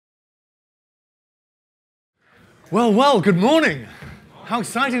Well, good morning. How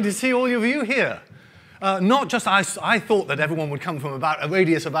exciting to see all of you here. Not just I thought that everyone would come from about a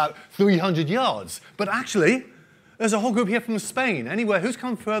radius of about 300 yards, but actually, there's a whole group here from Spain. Anywhere, who's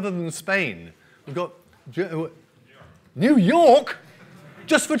come further than Spain? We've got New York,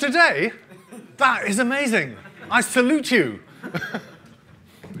 just for today? That is amazing. I salute you.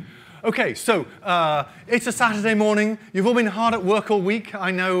 Okay, so it's a Saturday morning. You've all been hard at work all week.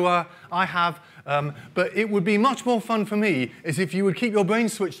 I know I have. But it would be much more fun for me is if you would keep your brain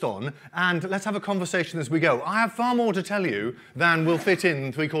switched on and let's have a conversation as we go. I have far more to tell you than will fit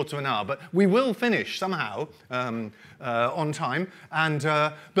in 3/4 of an hour, but we will finish somehow on time. And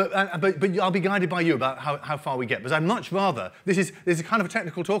but I'll be guided by you about how far we get. But I'd much rather this is kind of a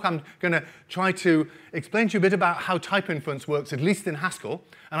technical talk. I'm going to try to explain to you a bit about how type inference works, at least in Haskell.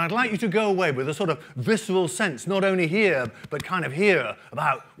 And I'd like you to go away with a sort of visceral sense, not only here, but kind of here,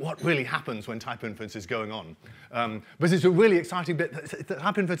 about what really happens when type inference is going on. But it's a really exciting bit.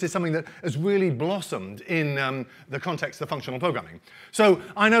 Type inference is something that has really blossomed in the context of functional programming. So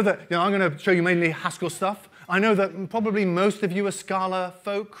I know that I'm going to show you mainly Haskell stuff. I know that probably most of you are Scala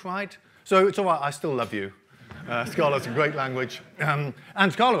folk, right? So it's all right, I still love you. Scala's a great language. And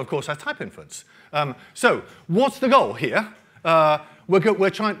Scala, of course, has type inference. So what's the goal here? We're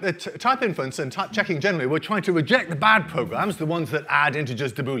trying type inference and type checking generally. We're trying to reject the bad programs, the ones that add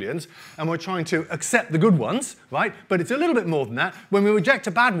integers to booleans, and we're trying to accept the good ones, right? But it's a little bit more than that. When we reject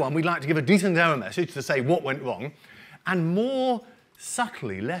a bad one, we'd like to give a decent error message to say what went wrong, and more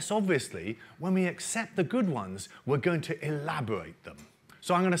subtly, less obviously, when we accept the good ones, we're going to elaborate them.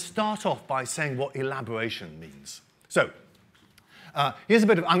 So I'm going to start off by saying what elaboration means. So here's a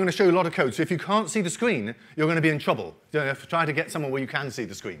bit of, I'm going to show you a lot of code. So if you can't see the screen, you're going to be in trouble. You have to try to get somewhere where you can see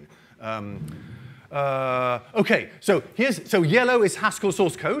the screen. OK, so yellow is Haskell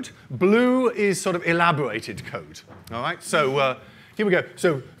source code. Blue is sort of elaborated code. All right, so here we go.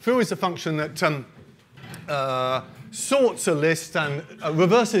 So foo is a function that sorts a list and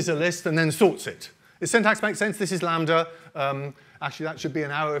reverses a list and then sorts it. Does syntax make sense? This is Lambda. Actually, that should be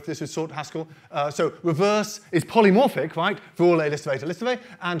an arrow if this was sort Haskell. So reverse is polymorphic, right, for all A, list of A to list of A.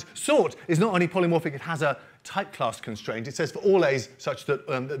 And sort is not only polymorphic, it has a type class constraint. It says for all A's such that,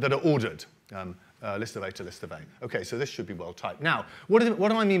 that are ordered, list of A to list of A. OK, so this should be well typed. Now, what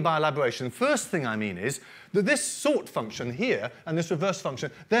do I mean by elaboration? First thing I mean is that this sort function here and this reverse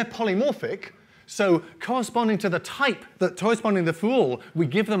function, they're polymorphic. So corresponding to the type, corresponding to the for all, we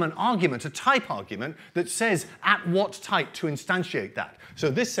give them an argument, a type argument, that says at what type to instantiate that. So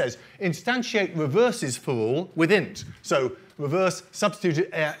this says instantiate reverses for all with int. So reverse,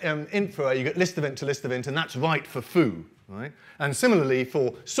 substitute int for a, you get list of int to list of int, and that's right for foo. Right? And similarly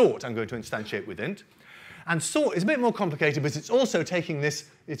for sort, I'm going to instantiate with int. And sort is a bit more complicated, but it's also taking this,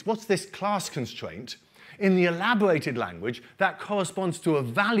 what's this class constraint? In the elaborated language, that corresponds to a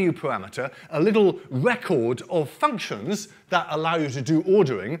value parameter, a little record of functions that allow you to do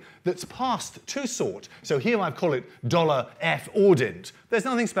ordering that's passed to sort. So here I've called it $f_ordint. There's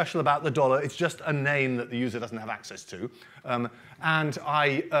nothing special about the dollar. It's just a name that the user doesn't have access to. And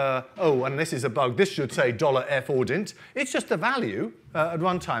this is a bug. This should say $f_ordint. It's just a value at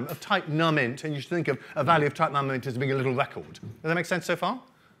runtime of type numInt, and you should think of a value of type numInt as being a little record. Does that make sense so far?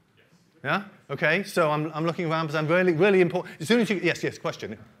 Yeah? OK, so I'm looking around because I'm really important. As soon as you, yes,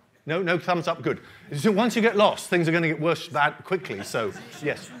 question. No thumbs up, good. Once you get lost, things are going to get worse quickly, so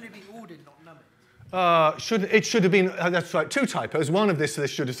yes. Shouldn't it be ordered, not numbered? It should have been, that's right, two typos. One of this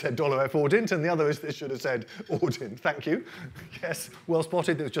should have said $f_ordint, and the other is this should have said ordint. Thank you. Yes, well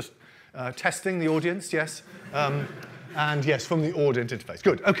spotted. It was just testing the audience, yes. And yes, from the ordint interface.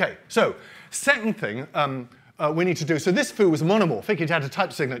 Good, OK. So second thing, we need to do. So this foo was monomorphic. It had a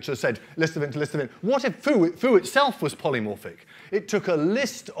type signature that said list of int to list of int. What if foo itself was polymorphic? It took a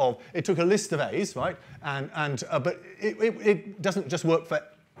list of A's, right? But it doesn't just work for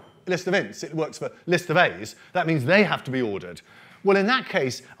list of ints. It works for list of A's. That means they have to be ordered. Well, in that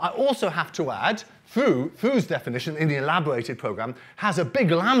case, I also have to add foo's definition in the elaborated program has a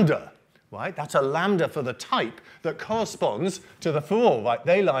big lambda. Right? That's a lambda for the type that corresponds to the for all, right?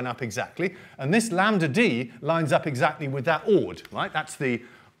 They line up exactly. And this lambda d lines up exactly with that ord, right? That's the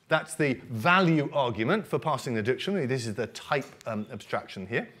value argument for passing the dictionary. This is the type abstraction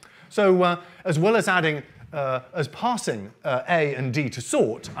here. So as well as adding, as passing A and D to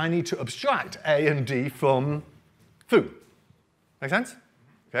sort, I need to abstract A and D from foo. Make sense?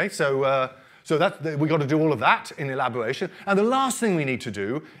 OK, so we've got to do all of that in elaboration. And the last thing we need to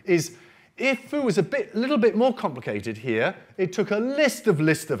do is, if foo was a little bit more complicated here, it took a list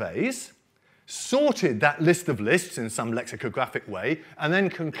of A's, sorted that list of lists in some lexicographic way, and then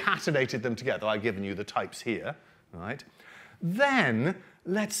concatenated them together. I've given you the types here. right? Then,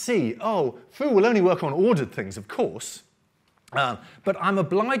 let's see. Oh, foo will only work on ordered things, of course. But I'm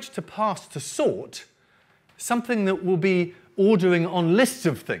obliged to pass to sort something that will be ordering on lists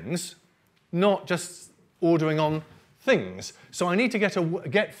of things, not just ordering on things. So I need to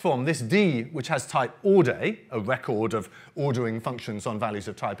get from this D, which has type order, a record of ordering functions on values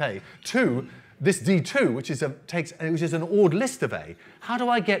of type A, to this D2, which is an ord list of A. How do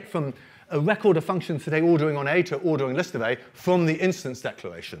I get from a record of functions today ordering on A to ordering list of A from the instance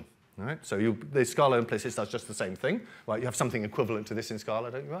declaration? Right? So the Scala implicit does just the same thing. Right? You have something equivalent to this in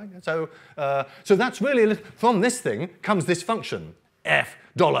Scala, don't you? Right? So that's really, from this thing comes this function, $f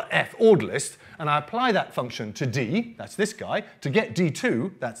ord list, and I apply that function to D, that's this guy, to get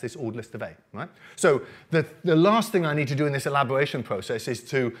D2, that's this ord list of A. Right? So the last thing I need to do in this elaboration process is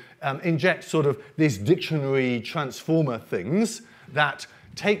to inject sort of these dictionary transformer things that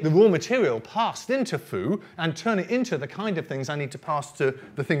take the raw material passed into foo and turn it into the kind of things I need to pass to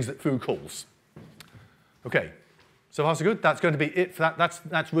the things that foo calls. Okay, so far so good. That's going to be it for that.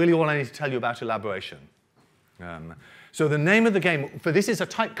 That's really all I need to tell you about elaboration. So the name of the game for this is a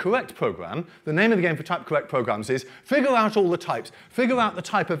type correct program. The name of the game for type correct programs is figure out all the types. Figure out the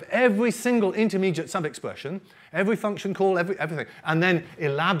type of every single intermediate sub-expression, every function call, everything, and then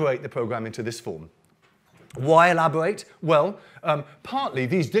elaborate the program into this form. Why elaborate? Well, partly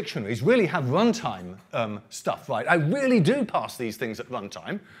these dictionaries really have runtime stuff, right? I really do pass these things at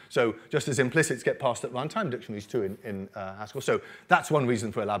runtime. So just as implicits get passed at runtime, dictionaries too in Haskell. So that's one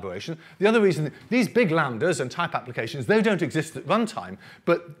reason for elaboration. The other reason, these big lambdas and type applications, they don't exist at runtime,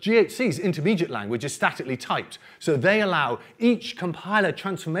 but GHC's intermediate language is statically typed. So they allow each compiler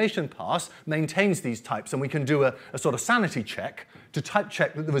transformation pass maintains these types, and we can do a sort of sanity check to type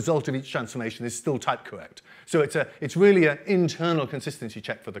check that the result of each transformation is still type correct. So it's really an internal consistency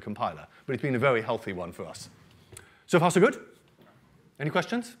check for the compiler, but it's been a very healthy one for us. So far, so good? Any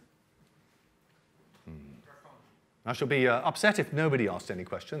questions? I shall be upset if nobody asks any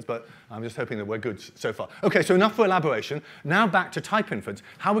questions, but I'm just hoping that we're good so far. OK, so enough for elaboration. Now back to type inference,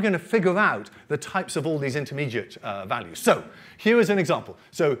 how we're going to figure out the types of all these intermediate values. So here is an example.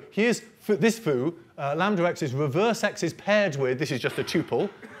 So here's this foo. Lambda x is reverse x is paired with, this is just a tuple,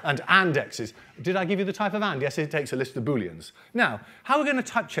 and x is. Did I give you the type of and? Yes, it takes a list of booleans. Now, how are we going to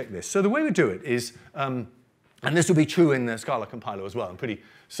type check this? So the way we do it is, and this will be true in the Scala compiler as well, I'm pretty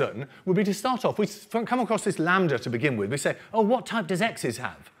certain, would be to start off, we come across this lambda to begin with. We say, oh, what type does x's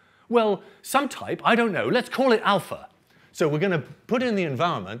have? Well, some type, I don't know, let's call it alpha. So we're going to put in the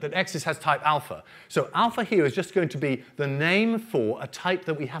environment that x's has type alpha. So alpha here is just going to be the name for a type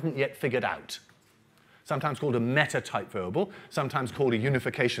that we haven't yet figured out. Sometimes called a meta-type variable, sometimes called a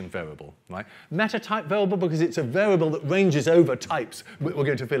unification variable. Right? Meta-type variable because it's a variable that ranges over types we're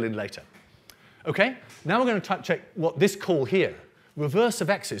going to fill in later. OK, now we're going to type check what this call here. Reverse of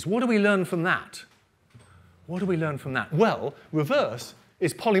x's. What do we learn from that? What do we learn from that? Well, reverse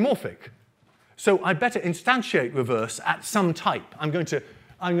is polymorphic. So I better instantiate reverse at some type. I'm going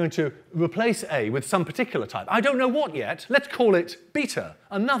to replace A with some particular type. I don't know what yet. Let's call it beta,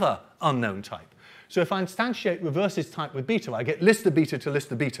 another unknown type. So if I instantiate reverse's type with beta, I get list of beta to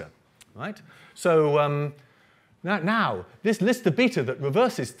list of beta. Right? So now, this list of beta that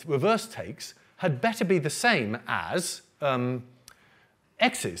reverse takes had better be the same as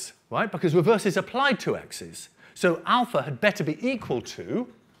x's, right? Because reverse is applied to x's. So alpha had better be equal to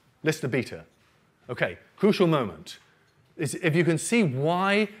list of beta. OK, crucial moment. Is if you can see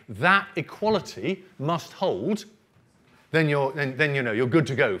why that equality must hold, then you're good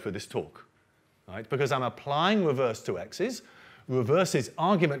to go for this talk. Right? Because I'm applying reverse to x's. Reverse's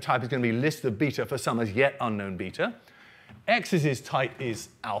argument type is going to be list of beta for some as yet unknown beta. X's type is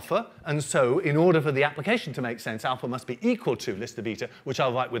alpha, and so in order for the application to make sense, alpha must be equal to list of beta, which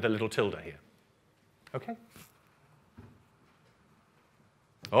I'll write with a little tilde here. OK?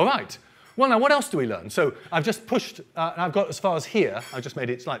 All right. Well, now, what else do we learn? So I've just pushed, I've got as far as here. I've just made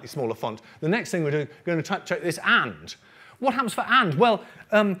it slightly smaller font. The next thing we're going to type check this and. What happens for and? Well,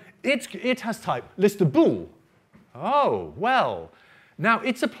 it has type list of bool. Oh, well. Now,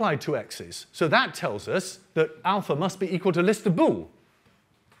 it's applied to x's. So that tells us that alpha must be equal to list of bool.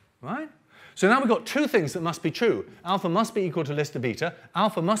 Right? So now we've got two things that must be true. Alpha must be equal to list of beta.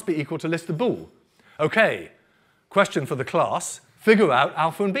 Alpha must be equal to list of bool. OK, question for the class. Figure out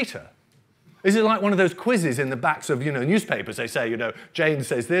alpha and beta. Is it like one of those quizzes in the backs of newspapers? They say, Jane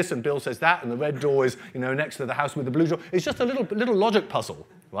says this and Bill says that, and the red door is next to the house with the blue door. It's just a little logic puzzle,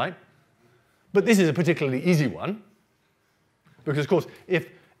 right? But this is a particularly easy one. Because, of course, if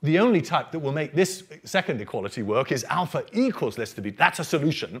the only type that will make this second equality work is alpha equals list of beta, that's a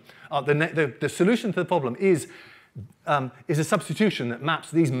solution. The solution to the problem is is a substitution that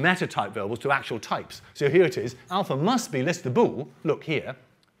maps these meta-type variables to actual types. So here it is. Alpha must be list of bool. Look here,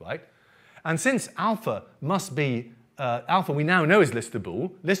 right? And since alpha must be, alpha we now know is list of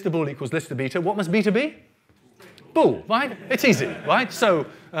bool equals list of beta. What must beta be? Bool, right? It's easy, right? So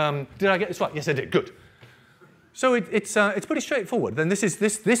did I get this right? Yes, I did. Good. So it's pretty straightforward. Then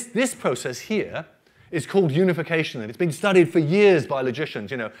this process here is called unification, and it's been studied for years by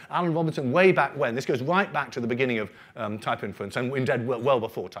logicians. You know, Alan Robinson way back when. This goes right back to the beginning of type inference, and indeed well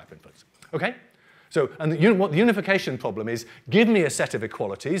before type inference. Okay? So, and what the unification problem is, give me a set of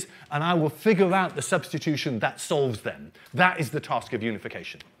equalities, and I will figure out the substitution that solves them. That is the task of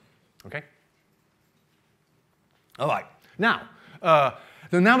unification. Okay? All right. Now,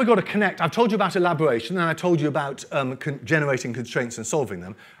 now we've got to connect. I've told you about elaboration, and I told you about generating constraints and solving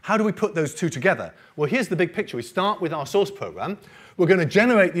them. How do we put those two together? Well, here's the big picture. We start with our source program. We're going to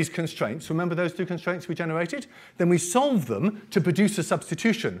generate these constraints. Remember those two constraints we generated? Then we solve them to produce a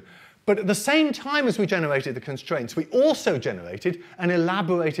substitution. But at the same time as we generated the constraints, we also generated an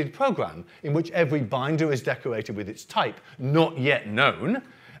elaborated program in which every binder is decorated with its type, not yet known.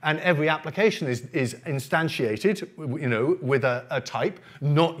 And every application is instantiated, you know, with a type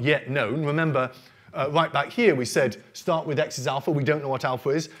not yet known. Remember, right back here we said start with x is alpha, we don't know what alpha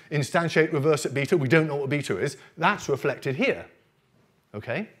is. Instantiate reverse at beta, we don't know what beta is. That's reflected here.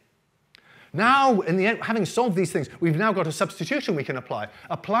 Okay? Now, in the end, having solved these things, we've now got a substitution we can apply.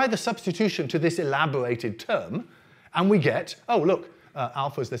 Apply the substitution to this elaborated term, and we get, oh, look,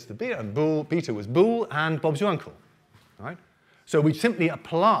 alpha is listed beta, and beta was bool, and Bob's your uncle. All right? So we simply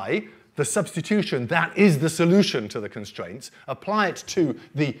apply the substitution that is the solution to the constraints, apply it to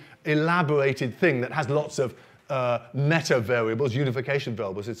the elaborated thing that has lots of meta variables, unification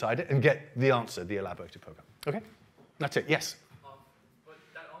variables inside it, and get the answer, the elaborated program. Okay? That's it. Yes? But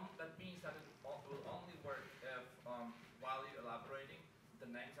that means that it will only work if, while you're elaborating, the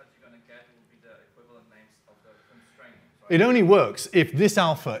names that you're going to get will be the equivalent names of the constraint. Right? It only works if this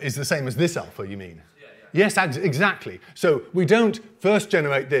alpha is the same as this alpha, you mean? Yes, exactly. So we don't first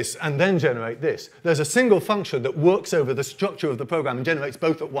generate this and then generate this. There's a single function that works over the structure of the program and generates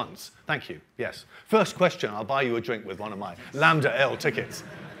both at once. Thank you. Yes. First question, I'll buy you a drink with one of my LambdAle tickets.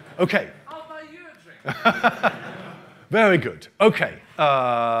 OK. I'll buy you a drink. Very good. OK.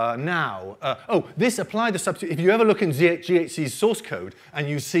 Now, this apply the substitute. If you ever look in GHC's source code and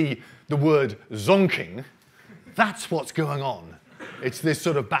you see the word zonking, that's what's going on. It's this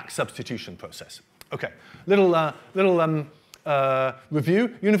sort of back substitution process. OK, little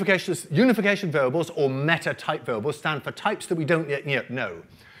review. Unification variables, or meta-type variables, stand for types that we don't yet know.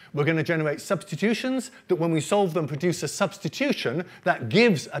 We're going to generate substitutions that, when we solve them, produce a substitution that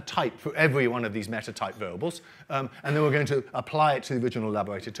gives a type for every one of these meta-type variables. And then we're going to apply it to the original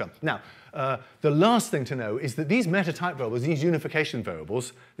elaborated term. Now, the last thing to know is that these meta-type variables, these unification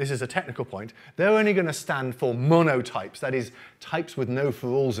variables, this is a technical point, they're only going to stand for monotypes, that is, types with no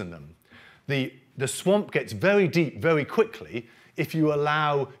for-alls in them. The swamp gets very deep very quickly if you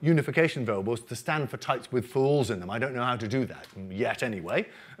allow unification variables to stand for types with for-alls in them. I don't know how to do that yet anyway,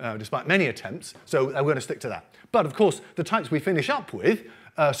 despite many attempts, so I'm going to stick to that. But of course, the types we finish up with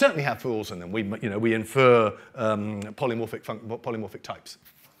certainly have for-alls in them. We infer polymorphic types.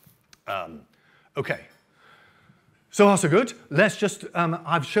 OK. So far, so good. Let's just,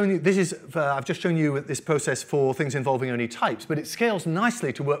 I've just shown you this process for things involving only types, but it scales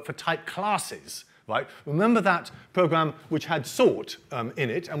nicely to work for type classes, right? Remember that program which had sort in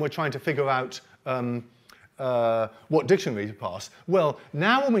it, and we're trying to figure out what dictionary to pass? Well,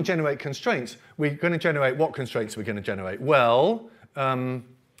 now when we generate constraints, we're going to generate, what constraints are we going to generate? Well,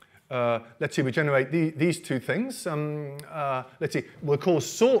 let's see, we generate these two things. Let's see, we'll call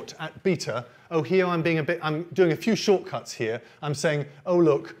sort at beta. Oh, here I'm doing a few shortcuts here. I'm saying, oh,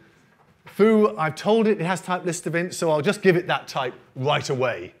 look, foo, I've told it has type list of int, so I'll just give it that type right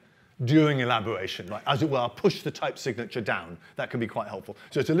away during elaboration. Right? As it were, I'll push the type signature down. That can be quite helpful.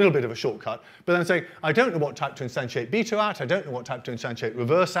 So it's a little bit of a shortcut. But then I'm saying, I don't know what type to instantiate beta at. I don't know what type to instantiate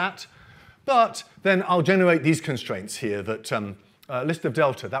reverse at. But then I'll generate these constraints here that list of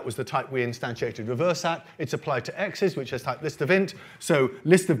delta, that was the type we instantiated reverse at. It's applied to x's, which has type list of int. So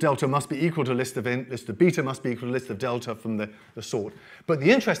list of delta must be equal to list of int. List of beta must be equal to list of delta from the sort. But the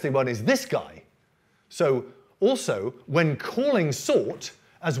interesting one is this guy. So also, when calling sort,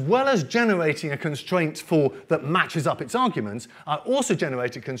 as well as generating a constraint that matches up its arguments, I also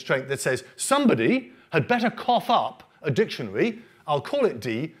generate a constraint that says somebody had better cough up a dictionary, I'll call it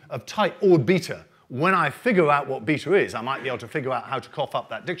D, of type odd beta. When I figure out what beta is, I might be able to figure out how to cough up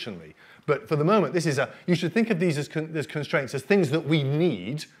that dictionary. But for the moment, you should think of these as constraints as things that we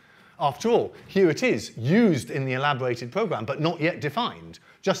need. after all, here it is, used in the elaborated program, but not yet defined.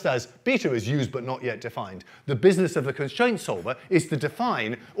 Just as beta is used but not yet defined. The business of the constraint solver is to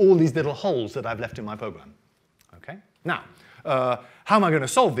define all these little holes that I've left in my program. Okay? Now, how am I going to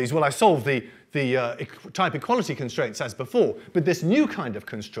solve these? Well, I solve the type equality constraints as before, but this new kind of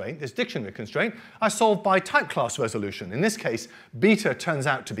constraint, this dictionary constraint, I solve by type class resolution. In this case, beta turns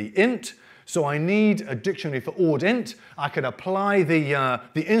out to be int, so I need a dictionary for odd int. I can apply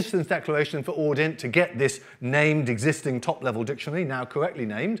the instance declaration for odd int to get this named existing top-level dictionary, now correctly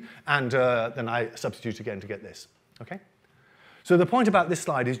named, and then I substitute again to get this. Okay? So the point about this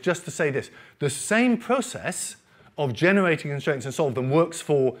slide is just to say this. The same process of generating constraints and solve them works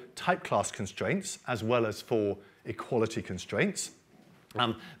for type class constraints as well as for equality constraints.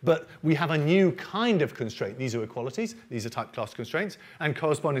 But we have a new kind of constraint. These are equalities. These are type class constraints. And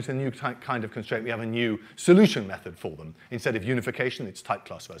corresponding to the new kind of constraint, we have a new solution method for them. Instead of unification, it's type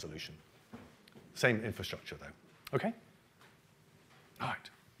class resolution. Same infrastructure, though. OK? All right.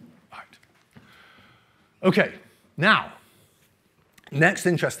 All right. OK. Now, next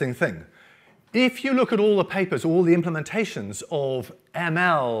interesting thing. If you look at all the papers, all the implementations of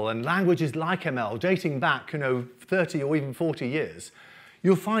ML and languages like ML dating back 30 or even 40 years,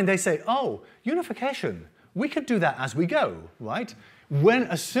 you'll find they say, oh, unification, we could do that as we go, right?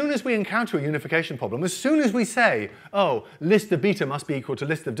 As soon as we encounter a unification problem, as soon as we say, oh, list of beta must be equal to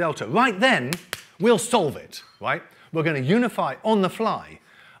list of delta, right then, we'll solve it, right? We're going to unify on the fly.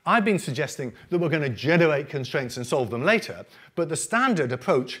 I've been suggesting that we're going to generate constraints and solve them later, but the standard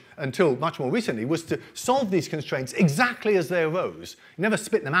approach until much more recently was to solve these constraints exactly as they arose. Never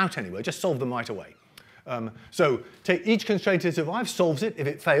spit them out anywhere, just solve them right away. So take each constraint as it arrives, solves it. If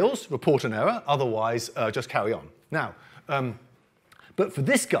it fails, report an error. Otherwise, just carry on. Now, but for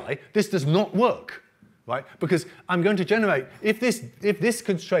this guy, this does not work, right? Because I'm going to generate, if this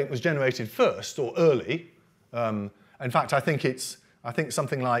constraint was generated first or early, in fact, I think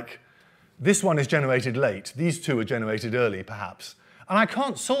something like this one is generated late. These two are generated early, perhaps. And I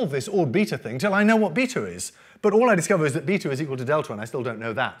can't solve this odd beta thing till I know what beta is. But all I discover is that beta is equal to delta, and I still don't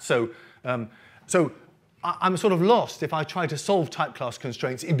know that. So I'm sort of lost if I try to solve type class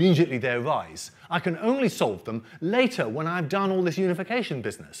constraints immediately they arise. I can only solve them later when I've done all this unification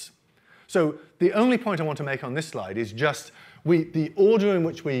business. So the only point I want to make on this slide is just the order in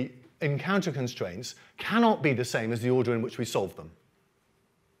which we encounter constraints cannot be the same as the order in which we solve them.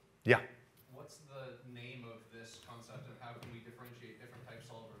 Yeah? What's the name of this concept, and how can we differentiate different type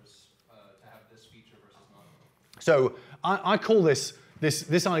solvers to have this feature versus not? So I call this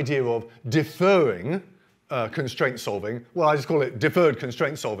idea of deferring constraint solving. Well, I just call it deferred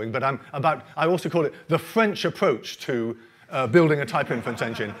constraint solving, but I also call it the French approach to building a type inference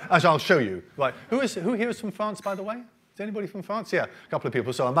engine, as I'll show you. Right? Who here is from France, by the way? Is anybody from France? Yeah, a couple of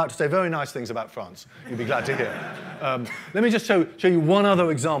people. So I'm about to say very nice things about France. You'll be glad to hear. Let me just show you one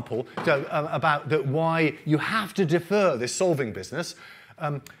other example about why you have to defer this solving business.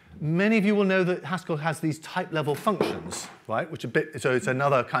 Many of you will know that Haskell has these type-level functions, right? So it's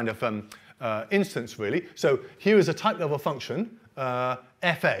another kind of instance, really. So here is a type-level function, fa.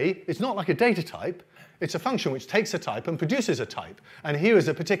 It's not like a data type. It's a function which takes a type and produces a type. And here is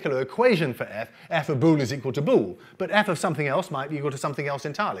a particular equation for f. F of bool is equal to bool. But f of something else might be equal to something else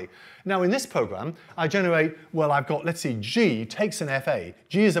entirely. Now, in this program, I generate, well, I've got, let's see, g takes an fa.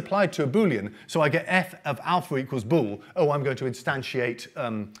 G is applied to a Boolean, so I get f of alpha equals bool. Oh, I'm going to instantiate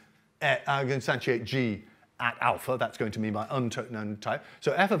g at alpha. That's going to be my unknown type.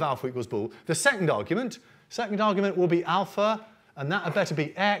 So f of alpha equals bool. The second argument will be alpha. And that had better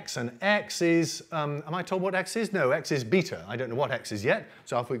be x, and x is, am I told what x is? No, x is beta. I don't know what x is yet,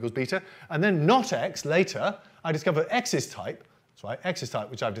 so alpha equals beta. And then not x, later, I discover x's type, that's right, x's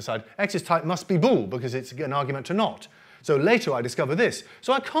type, which I've decided, x's type must be bool, because it's an argument to not. So later I discover this.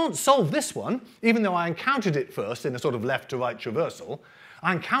 So I can't solve this one, even though I encountered it first in a sort of left to right traversal.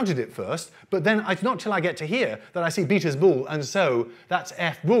 I encountered it first, but then it's not till I get to here that I see beta's bool, and so that's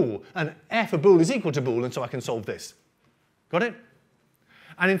f bool. And f of bool is equal to bool, and so I can solve this. Got it?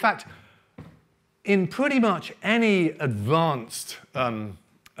 And in fact, in pretty much any advanced kind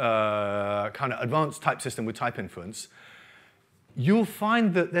of advanced type system with type inference, you'll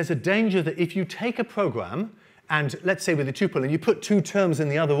find that there's a danger that if you take a program and, let's say with a tuple, and you put two terms in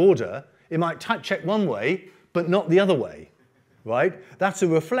the other order, it might type check one way, but not the other way. Right? That's a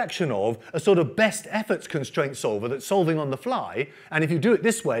reflection of a sort of best efforts constraint solver that's solving on the fly. And if you do it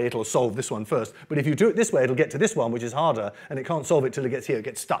this way, it'll solve this one first. But if you do it this way, it'll get to this one, which is harder, and it can't solve it till it gets here. It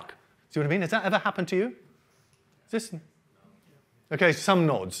gets stuck. See what I mean? Has that ever happened to you? Is this? OK, some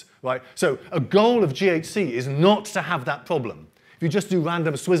nods. Right? So a goal of GHC is not to have that problem. In If you just do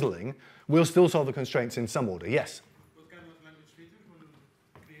random swizzling, we'll still solve the constraints in some order. Yes? What kind of language features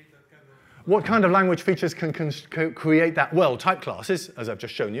will create that kind of... What kind of language features can create that? Well, type classes, as I've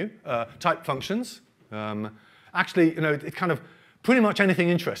just shown you, type functions. Actually, it's kind of pretty much anything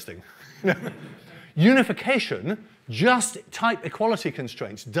interesting. Unification, just type equality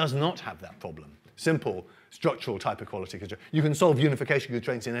constraints, does not have that problem. Simple structural type equality constraints. You can solve unification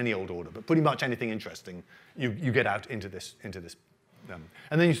constraints in any old order, but pretty much anything interesting, you get out into this.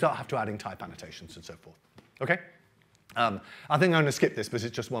 And then you have to adding type annotations and so forth. Okay? I think I'm going to skip this because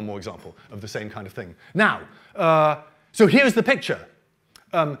it's just one more example of the same kind of thing. Now, so here's the picture.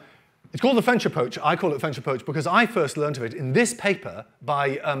 It's called the French approach. I call it the French approach because I first learned of it in this paper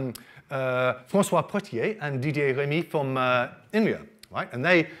by François Potier and Didier Rémy from INRIA. Right? And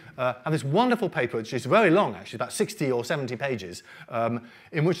they have this wonderful paper, which is very long, actually, about 60 or 70 pages,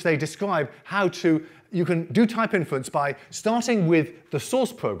 in which they describe how you can do type inference by starting with the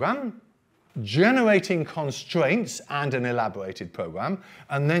source program, generating constraints and an elaborated program,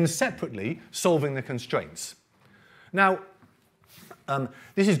 and then separately solving the constraints. Now,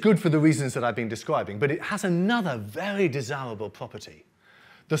 this is good for the reasons that I've been describing, but it has another very desirable property.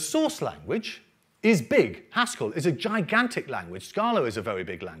 The source language is big. Haskell is a gigantic language. Scala is a very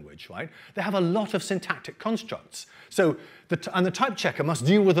big language, right? They have a lot of syntactic constructs. So, and the type checker must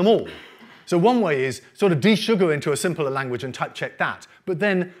deal with them all. So one way is sort of desugar into a simpler language and type check that. But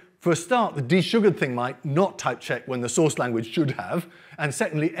then, for a start, the desugared thing might not type check when the source language should have. And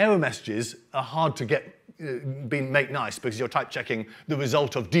secondly, error messages are hard to make nice because you're type checking the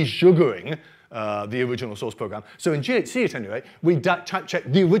result of desugaring the original source program. So in GHC, at any rate, we type check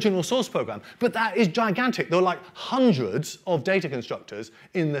the original source program. But that is gigantic. There are like hundreds of data constructors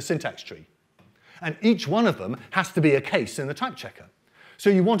in the syntax tree. And each one of them has to be a case in the type checker. So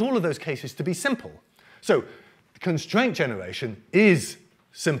you want all of those cases to be simple. So constraint generation is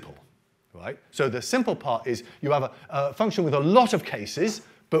simple, right? So the simple part is you have a function with a lot of cases,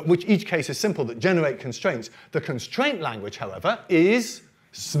 but which each case is simple that generate constraints. The constraint language, however, is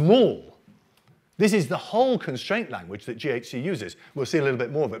small. This is the whole constraint language that GHC uses. We'll see a little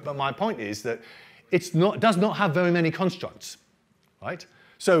bit more of it, but my point is that it does not have very many constructs, right?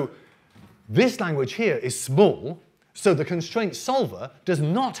 So this language here is small, so the constraint solver does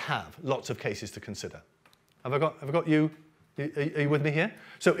not have lots of cases to consider. Have I got you? Are you with me here?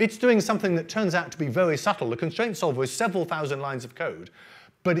 So it's doing something that turns out to be very subtle. The constraint solver is several thousand lines of code,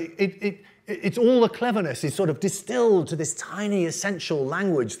 but it's all the cleverness is sort of distilled to this tiny essential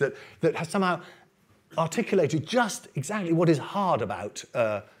language that has somehow articulated just exactly what is hard about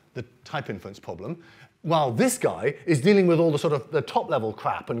the type inference problem, while this guy is dealing with all the sort of the top level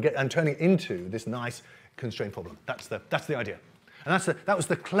crap and turning it into this nice constraint problem. That's the idea. And that was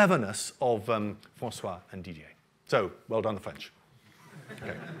the cleverness of François and Didier. So, well done, the French.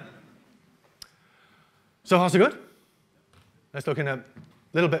 Okay. So far, so good? Let's look in a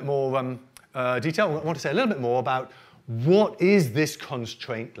little bit more detail. I want to say a little bit more about what is this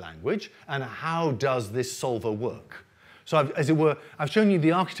constraint language and how does this solver work. So as it were, I've shown you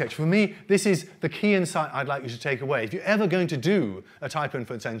the architecture. For me, this is the key insight I'd like you to take away. If you're ever going to do a type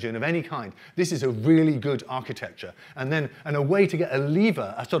inference engine of any kind, this is a really good architecture. And a way to get a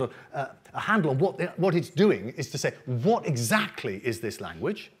lever, a sort of a handle on what it's doing is to say, what exactly is this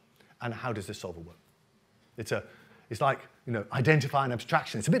language and how does this solver work? It's like identifying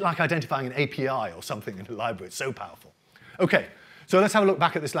abstraction. It's a bit like identifying an API or something in a library. It's so powerful. OK, so let's have a look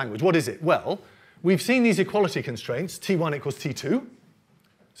back at this language. What is it? Well, we've seen these equality constraints, T1 equals T2.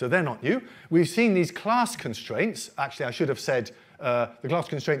 So they're not new. We've seen these class constraints. Actually, I should have said the class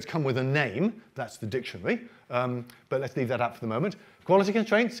constraints come with a name. That's the dictionary. But let's leave that out for the moment. Equality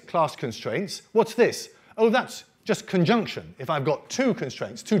constraints, class constraints. What's this? Oh, that's just conjunction. If I've got two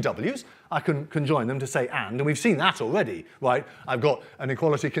constraints, two W's, I can conjoin them to say and we've seen that already, right? I've got an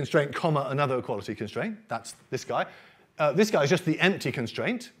equality constraint, comma, another equality constraint. That's this guy. This guy is just the empty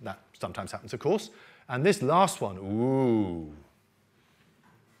constraint. That sometimes happens, of course. And this last one, ooh.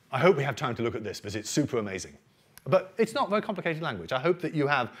 I hope we have time to look at this because it's super amazing. But it's not very complicated language. I hope that you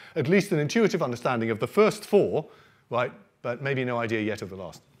have at least an intuitive understanding of the first four, right? But maybe no idea yet of the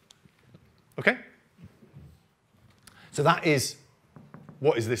last. OK? So that is,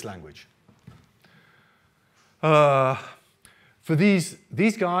 what is this language? For these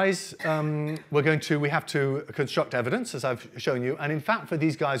guys, we have to construct evidence, as I've shown you. And in fact, for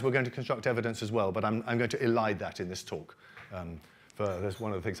these guys, we're going to construct evidence as well. But I'm going to elide that in this talk. That's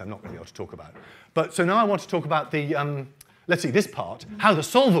one of the things I'm not going to be able to talk about. But so now I want to talk about the, let's see, this part, how the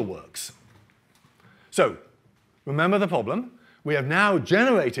solver works. So remember the problem. We have now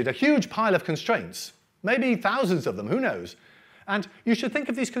generated a huge pile of constraints, maybe thousands of them, who knows? And you should think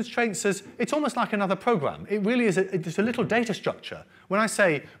of these constraints as, it's almost like another program. It really is it's a little data structure. When I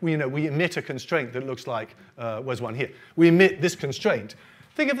say we emit a constraint that looks like, where's one here? We emit this constraint.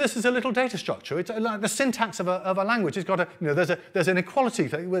 Think of this as a little data structure. It's like the syntax of a language. It's got there's an equality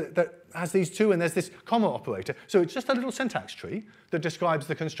thing that has these two, and there's this comma operator. So it's just a little syntax tree that describes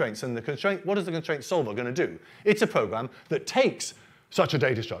the constraints. And the constraint, what is the constraint solver going to do? It's a program that takes such a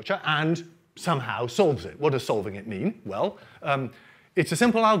data structure and somehow solves it. What does solving it mean? Well, it's a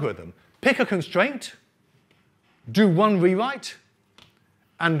simple algorithm. Pick a constraint, do one rewrite,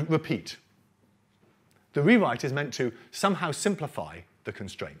 and repeat. The rewrite is meant to somehow simplify the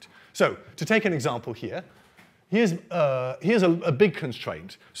constraint. So to take an example here, here's a big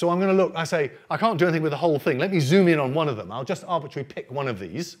constraint. So I'm going to look, I say, I can't do anything with the whole thing. Let me zoom in on one of them. I'll just arbitrarily pick one of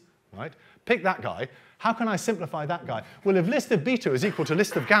these, right? Pick that guy. How can I simplify that guy? Well, if list of beta is equal to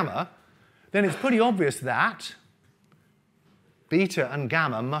list of gamma, then it's pretty obvious that beta and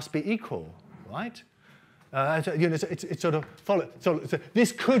gamma must be equal, right? It's sort of follow. So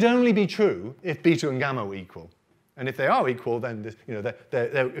this could only be true if beta and gamma were equal, and if they are equal, then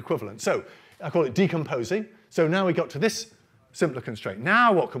they're equivalent. So I call it decomposing. So now we got to this simpler constraint.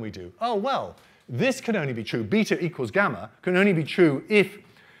 Now what can we do? Oh well, this can only be true. Beta equals gamma can only be true if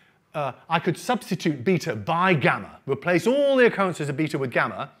I could substitute beta by gamma, replace all the occurrences of beta with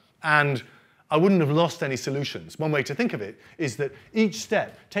gamma, and I wouldn't have lost any solutions. One way to think of it is that each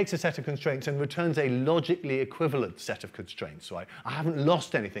step takes a set of constraints and returns a logically equivalent set of constraints, right? I haven't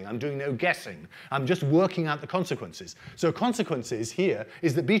lost anything. I'm doing no guessing. I'm just working out the consequences. So consequences here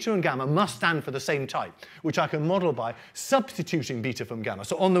is that beta and gamma must stand for the same type, which I can model by substituting beta from gamma.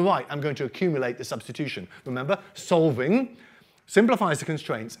 So on the right, I'm going to accumulate the substitution. Remember, solving simplifies the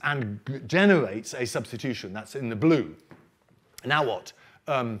constraints and generates a substitution. That's in the blue. Now what?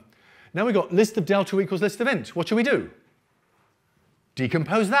 Now we've got list of delta equals list of int. What should we do?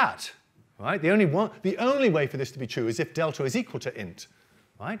 Decompose that, right? The only way for this to be true is if delta is equal to int,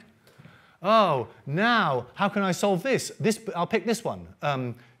 right? Oh, now how can I solve this? I'll pick this one.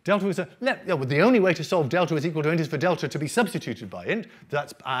 Delta is the only way to solve delta is equal to int is for delta to be substituted by int.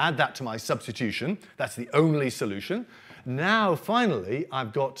 I add that to my substitution. That's the only solution. Now finally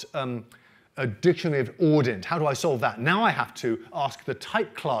I've got a dictionary of ordint. How do I solve that? Now I have to ask the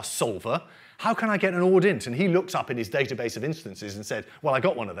type class solver, how can I get an ordint? And he looks up in his database of instances and said, well, I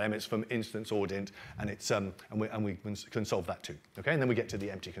got one of them. It's from instance ordint, and it's and we can solve that too. Okay, and then we get to the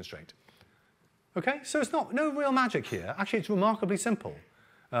empty constraint. Okay, so it's no real magic here. Actually, it's remarkably simple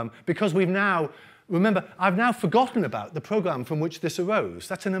because remember, I've now forgotten about the program from which this arose.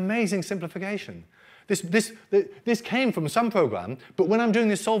 That's an amazing simplification. This came from some program, but when I'm doing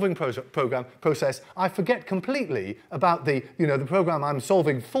this solving process, I forget completely about the program I'm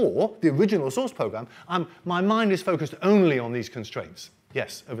solving for, the original source program. My mind is focused only on these constraints.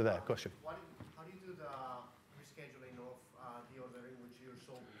 Yes, over there, question. How do you do the rescheduling of the order in which you're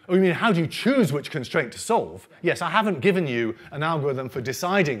solving? Oh, you mean how do you choose which constraint to solve? Yes, I haven't given you an algorithm for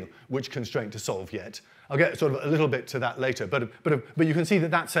deciding which constraint to solve yet. I'll get sort of a little bit to that later, but you can see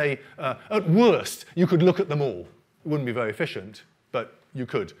that that's at worst, you could look at them all. It wouldn't be very efficient, but you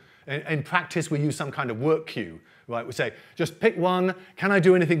could. In practice, we use some kind of work queue, right? We say, just pick one, can I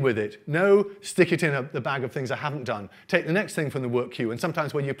do anything with it? No, stick it in the bag of things I haven't done. Take the next thing from the work queue, and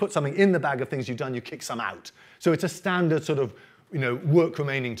sometimes when you put something in the bag of things you've done, you kick some out. So it's a standard sort of work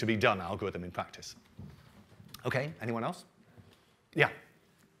remaining to be done algorithm in practice. Okay, anyone else? Yeah.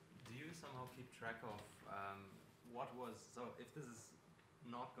 So if this is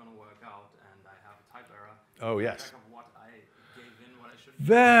not going to work out and I have a type error, oh yes. Track of what I gave in, what I should.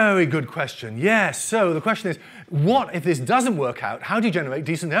 Very good question. Yes. So the question is, what if this doesn't work out? How do you generate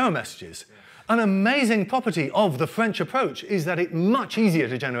decent error messages? Yeah. An amazing property of the French approach is that it's much easier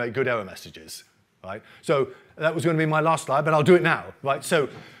to generate good error messages. Right. So that was going to be my last slide, but I'll do it now. Right. So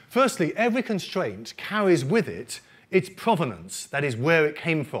firstly, every constraint carries with it its provenance, that is where it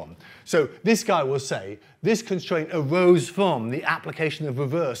came from. So this guy will say, this constraint arose from the application of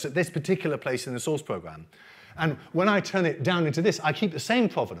reverse at this particular place in the source program. And when I turn it down into this, I keep the same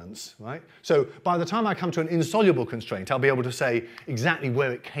provenance, right? So by the time I come to an insoluble constraint, I'll be able to say exactly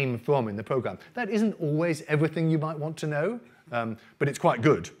where it came from in the program. That isn't always everything you might want to know, but it's quite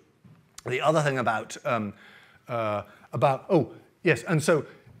good. The other thing about yes, and so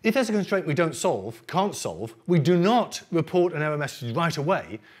if there's a constraint we can't solve, we do not report an error message right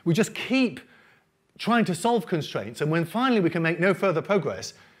away. We just keep trying to solve constraints, and when finally we can make no further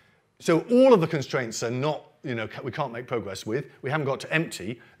progress, so all of the constraints are not, we can't make progress with, we haven't got to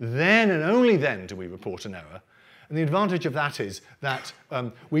empty, then and only then do we report an error. And the advantage of that is that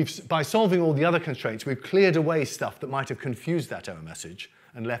by solving all the other constraints, we've cleared away stuff that might have confused that error message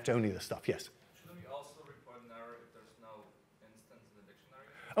and left only the stuff. Yes? Shouldn't we also report an error if there's no instance in the dictionary?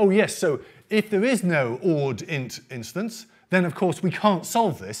 Oh, yes. So if there is no ored int instance, then of course we can't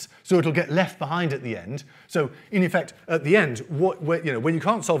solve this, so it'll get left behind at the end. So in effect, at the end, when you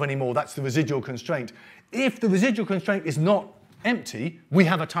can't solve anymore, that's the residual constraint. If the residual constraint is not empty, we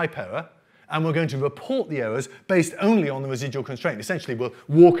have a type error, and we're going to report the errors based only on the residual constraint. Essentially, we'll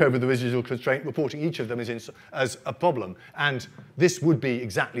walk over the residual constraint, reporting each of them as a problem. And this would be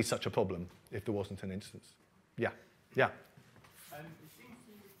exactly such a problem if there wasn't an instance. Yeah, yeah. It seems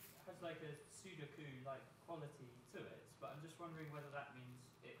to have like a Sudoku-like quality to it, but I'm just wondering whether that means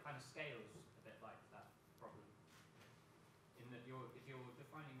it kind of scales a bit like that problem. In that if you're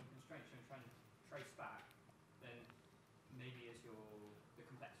defining constraints and trying to trace back, then maybe as the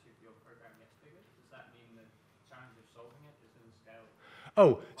complexity of your program gets bigger, does that mean the challenge of solving it is going to scale?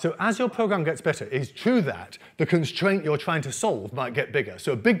 Oh, so as your program gets better, it's true that the constraint you're trying to solve might get bigger.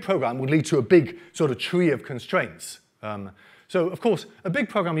 So a big program would lead to a big sort of tree of constraints. So of course, a big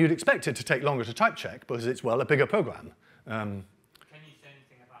program, you'd expect it to take longer to type check because it's, well, a bigger program. Can you say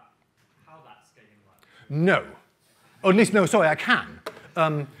anything about how that scaling works? No. Or at least, no, sorry, I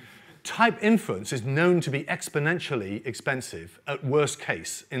can. Type inference is known to be exponentially expensive at worst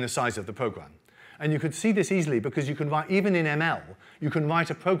case in the size of the program. And you could see this easily because you can write, even in ML, you can write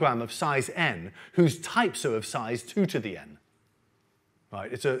a program of size n whose types are of size 2 to the n.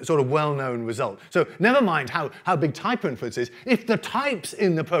 Right? It's a sort of well-known result. So never mind how big type inference is. If the types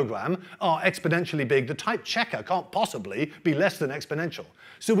in the program are exponentially big, the type checker can't possibly be less than exponential.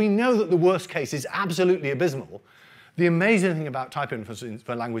 So we know that the worst case is absolutely abysmal. The amazing thing about type inference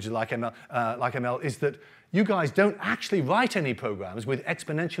for languages like ML is that you guys don't actually write any programs with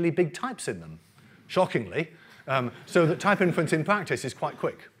exponentially big types in them, shockingly. So that type inference in practice is quite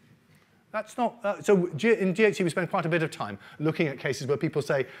quick. That's not, so in GHC we spend quite a bit of time looking at cases where people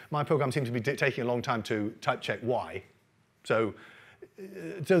say, my program seems to be taking a long time to type check, why? So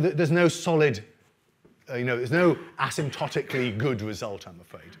there's no solid, there's no asymptotically good result, I'm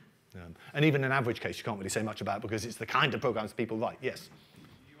afraid. And even an average case you can't really say much about because it's the kind of programs people write, yes? Do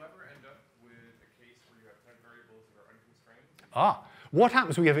you ever end up with a case where you have type variables that are unconstrained? What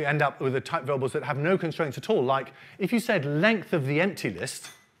happens when you end up with the type variables that have no constraints at all? Like, if you said length of the empty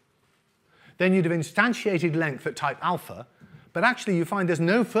list, then you'd have instantiated length at type alpha, but actually you find there's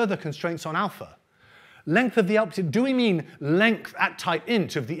no further constraints on alpha. Length of the empty, do we mean length at type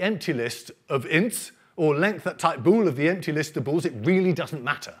int of the empty list of ints, or length at type bool of the empty list of bools? It really doesn't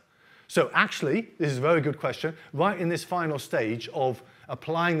matter. So actually, this is a very good question, right in this final stage of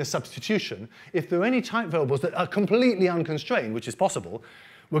applying the substitution, if there are any type variables that are completely unconstrained, which is possible,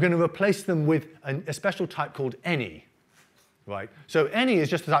 we're going to replace them with a special type called any, right? So any is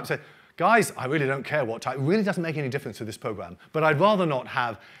just a type to say, guys, I really don't care what type. It really doesn't make any difference to this program. But I'd rather not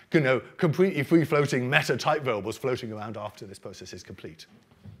have, completely free-floating meta type variables floating around after this process is complete.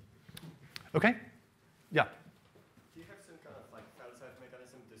 OK? Yeah. Do you have some kind of like fail-safe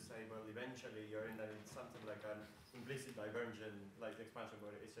mechanism to say, well, eventually you're in something like an implicit divergent, like expansion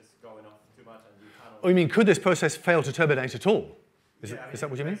where it's just going off too much and you cannot. Oh, you mean could this process fail to terminate at all? Is that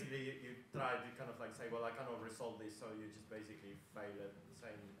what you mean? Basically, you try to kind of like say, well, I cannot resolve this, so you just basically fail at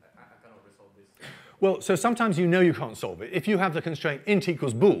saying, I cannot resolve this. Well, so sometimes you know you can't solve it. If you have the constraint int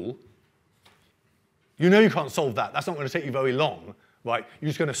equals bool, you know you can't solve that. That's not going to take you very long, right? You're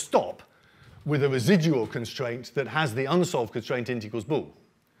just going to stop with a residual constraint that has the unsolved constraint int equals bool.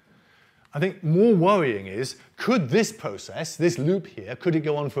 I think more worrying is, could this process, this loop here, could it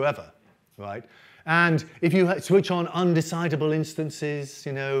go on forever, right? And if you switch on undecidable instances,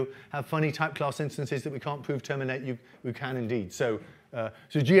 have funny type class instances that we can't prove terminate, you can indeed. So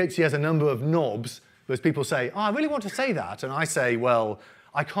GHC has a number of knobs, whereas people say, oh, I really want to say that. And I say, well,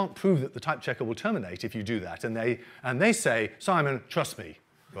 I can't prove that the type checker will terminate if you do that. And they say, Simon, trust me.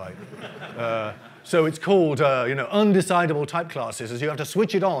 Right. So it's called undecidable type classes, as you have to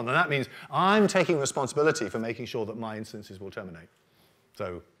switch it on, and that means I'm taking responsibility for making sure that my instances will terminate.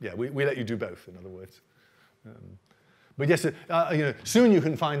 So yeah, we let you do both, in other words. But yes, soon you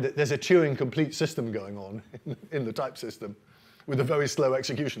can find that there's a Turing complete system going on in the type system with a very slow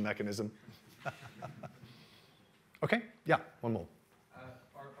execution mechanism. OK, yeah, one more. Are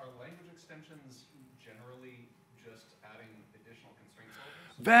language extensions generally just adding additional constraint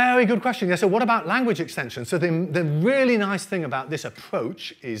solvers? Very good question. Yeah, so what about language extensions? So the really nice thing about this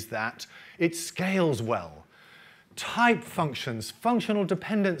approach is that it scales well. Type functions, functional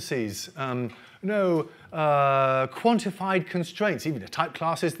dependencies, quantified constraints, even the type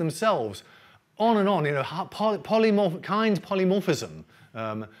classes themselves, on and on, kind polymorphism,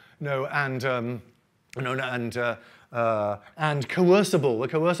 and coercible, the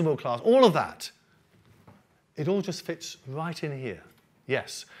coercible class, all of that. It all just fits right in here.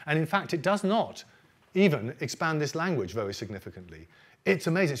 Yes. And in fact, it does not even expand this language very significantly. It's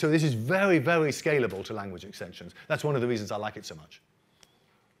amazing. So this is very, very scalable to language extensions. That's one of the reasons I like it so much.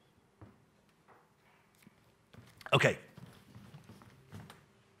 OK.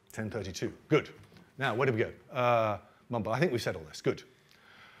 10:32. Good. Now, where do we go? Mumble. I think we've said all this. Good.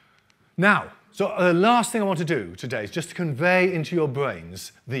 Now, so the last thing I want to do today is just to convey into your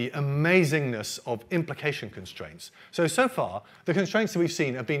brains the amazingness of implication constraints. So far, the constraints that we've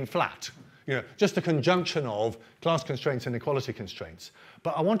seen have been flat, just a conjunction of class constraints and equality constraints.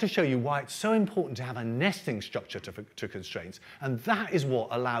 But I want to show you why it's so important to have a nesting structure to constraints, and that is what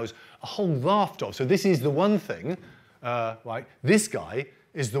allows a whole raft of. So this is the one thing, right? This guy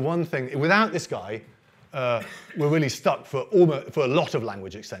is the one thing. Without this guy, we're really stuck for a lot of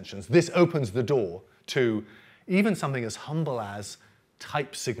language extensions. This opens the door to even something as humble as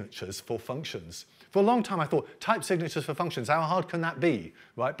type signatures for functions. For a long time, I thought, type signatures for functions, how hard can that be?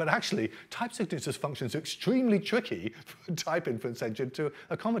 Right? But actually, type signatures for functions are extremely tricky for a type inference engine to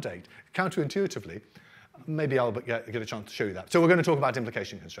accommodate, counterintuitively. Maybe I'll get a chance to show you that. So we're going to talk about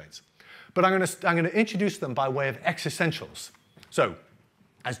implication constraints. But I'm going to introduce them by way of existentials. So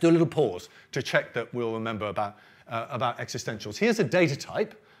let's do a little pause to check that we'll remember about existentials. Here's a data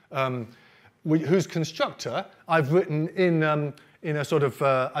type whose constructor I've written in a sort of,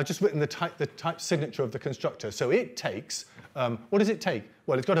 I've just written the type signature of the constructor. So it takes, what does it take?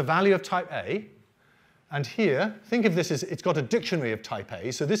 Well, it's got a value of type A. And here, think of this as it's got a dictionary of type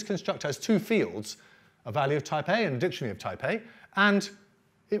A. So this constructor has two fields, a value of type A and a dictionary of type A. And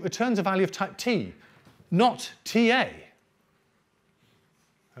it returns a value of type T, not TA.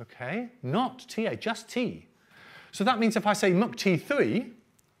 OK, not TA, just T. So that means if I say muct3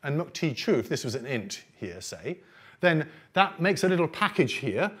 and muct true, if this was an int here, say, then that makes a little package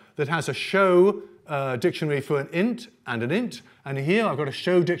here that has a show dictionary for an int. And here I've got a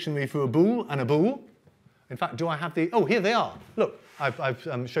show dictionary for a bool and a bool. In fact, do I have the, oh, here they are. Look,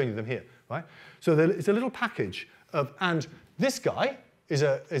 I've shown you them here, right? So it's a little package of, and this guy is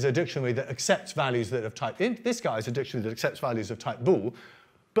a dictionary that accepts values that have type int. This guy is a dictionary that accepts values of type bool.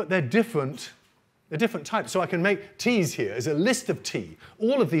 But they're different types. So I can make T's here as a list of T.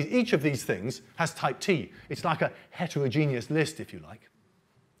 All of these, each of these things has type T. It's like a heterogeneous list, if you like.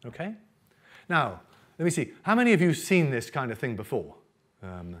 OK? Now, let me see. How many of you have seen this kind of thing before?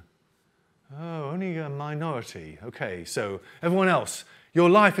 Only a minority. OK, so everyone else, your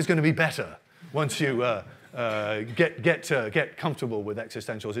life is going to be better once you get comfortable with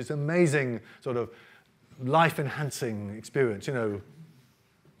existentials. It's an amazing sort of life-enhancing experience.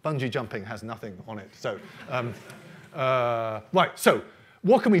 Bungee jumping has nothing on it. So, right, so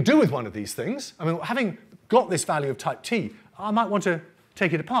what can we do with one of these things? I mean, having got this value of type T, I might want to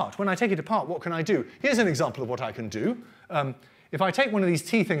take it apart. When I take it apart, what can I do? Here's an example of what I can do. If I take one of these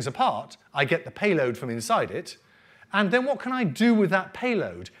T things apart, I get the payload from inside it. And then what can I do with that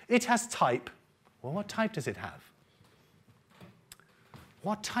payload? It has type. Well, what type does it have?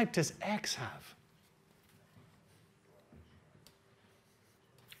 What type does X have?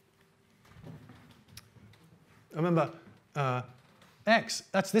 Remember, X,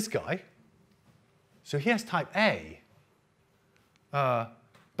 that's this guy. So he has type A.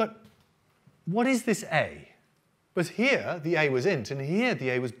 But what is this A? Because here the A was int, and here the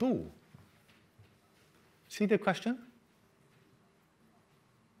A was bool. See the question?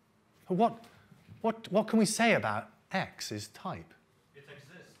 What can we say about X's type? It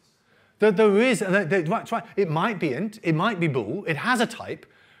exists. There is, right. It might be int, it might be bool, it has a type.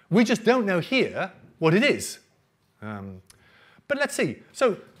 We just don't know here what it is. But let's see.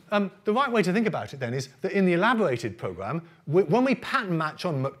 So the right way to think about it then is that in the elaborated program, when we pattern match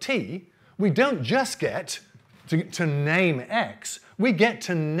on muct, we don't just get to name X, we get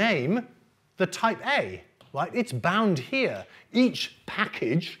to name the type A, right? It's bound here. Each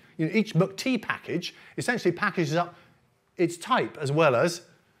package, each muct package essentially packages up its type as well as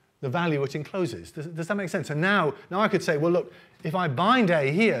the value it encloses. Does that make sense? And now I could say, well, look, if I bind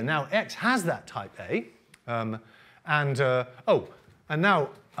A here, now X has that type A. And now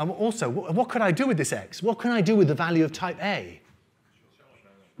also, what could I do with this X? What can I do with the value of type A?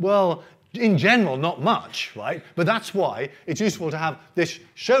 Well, in general, not much, right? But that's why it's useful to have this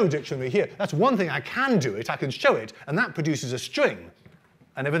show dictionary here. That's one thing I can do it. I can show it, and that produces a string.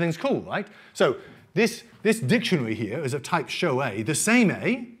 And everything's cool, right? So this dictionary here is of type show A, the same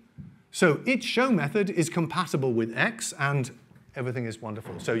A. So its show method is compatible with X, and everything is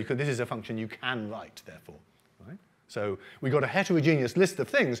wonderful. So this is a function you can write, therefore. Right? So we got a heterogeneous list of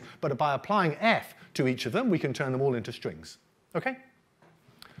things, but by applying f to each of them, we can turn them all into strings. Okay?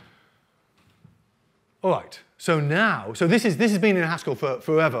 All right. So now, this has been in Haskell for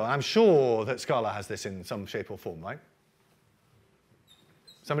forever. I'm sure that Scala has this in some shape or form, right?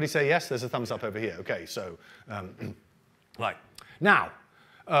 Somebody say yes. There's a thumbs up over here. Okay. So, right. Now,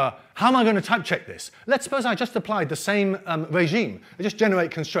 how am I going to type check this? Let's suppose I just applied the same regime. I just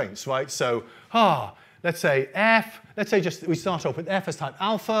generate constraints, right? So, let's say f. Let's say we start off with f as type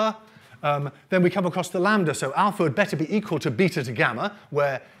alpha. Then we come across the lambda. So alpha would better be equal to beta to gamma,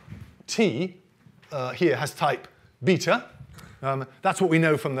 where t here has type beta. That's what we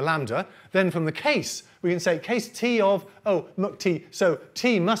know from the lambda. Then from the case, we can say case t of, mc t. So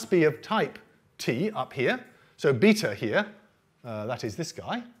t must be of type t up here. So beta here, that is this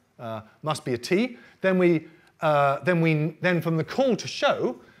guy, must be a t. Then from the call to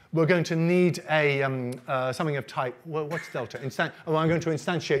show, we're going to need a something of type, well, what's delta? I'm going to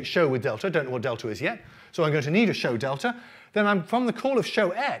instantiate show with delta. Don't know what delta is yet. So I'm going to need a show delta. Then from the call of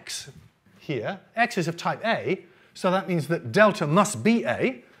show x here, x is of type a. So that means that delta must be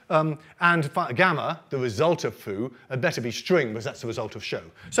a. And gamma, the result of foo, had better be string because that's the result of show.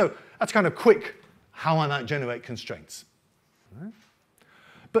 So that's kind of quick how I might generate constraints. Right?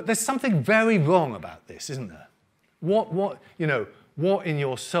 But there's something very wrong about this, isn't there? What in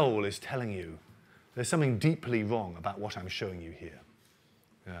your soul is telling you there's something deeply wrong about what I'm showing you here?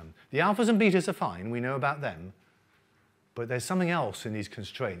 The alphas and betas are fine, we know about them, but there's something else in these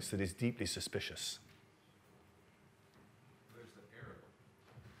constraints that is deeply suspicious.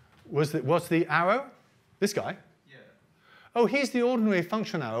 What's the arrow? This guy? Yeah. Oh, here's the ordinary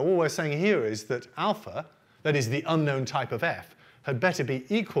function arrow. All we're saying here is that alpha, that is the unknown type of f, had better be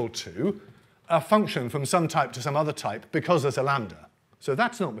equal to a function from some type to some other type because there's a lambda. So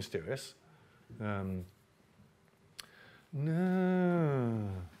that's not mysterious. No.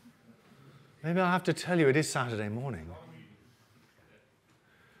 Maybe I'll have to tell you it is Saturday morning.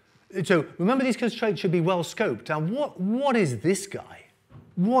 So remember, these constraints should be well scoped. Now, what is this guy?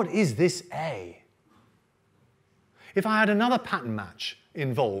 What is this A? If I had another pattern match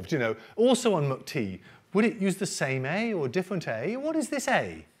involved, also on mc_t, would it use the same A or different A? What is this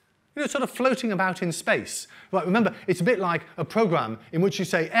A? It's sort of floating about in space. Right, remember, it's a bit like a program in which you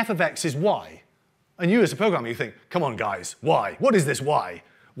say f of x is y. And you as a programmer, you think, come on, guys, y. What is this y?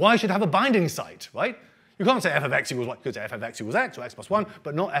 Y should have a binding site, right? You can't say f of x equals y. You could say f of x equals x or x plus 1,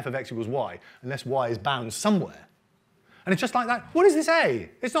 but not f of x equals y, unless y is bound somewhere. And it's just like that. What is this A?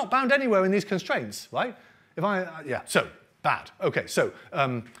 It's not bound anywhere in these constraints, right? So bad. Okay, so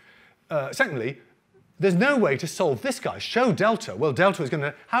secondly, there's no way to solve this guy. Show delta. Well, delta is going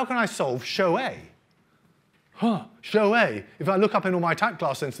to, how can I solve show A? Show A. If I look up in all my type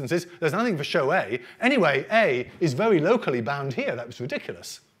class instances, there's nothing for show A. Anyway, A is very locally bound here. That was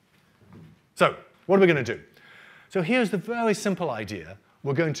ridiculous. So what are we going to do? So here's the very simple idea.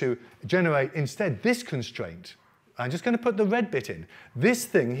 We're going to generate instead this constraint. I'm just going to put the red bit in. This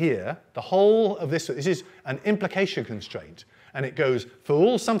thing here, the whole of this is an implication constraint. And it goes for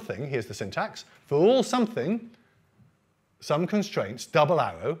all something, here's the syntax, for all something, some constraints, double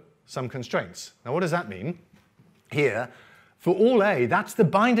arrow, some constraints. Now what does that mean? Here, for all A, that's the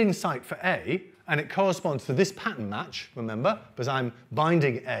binding site for A, and it corresponds to this pattern match, remember, because I'm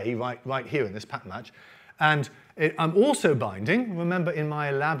binding A right here in this pattern match. And I'm also binding, remember in my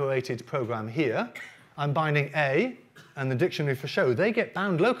elaborated program here, I'm binding A and the dictionary for show. They get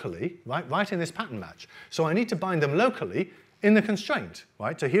bound locally, right in this pattern match. So I need to bind them locally in the constraint,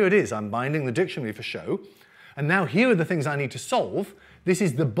 right? So here it is. I'm binding the dictionary for show. And now here are the things I need to solve. This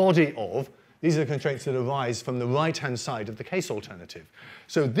is the body of, these are the constraints that arise from the right-hand side of the case alternative.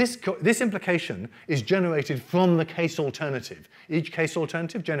 So this implication is generated from the case alternative. Each case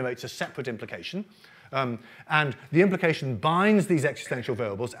alternative generates a separate implication. And the implication binds these existential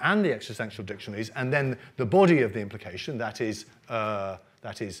variables and the existential dictionaries, and then the body of the implication, that is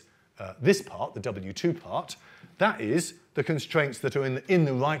this part, the W2 part, that is the constraints that are in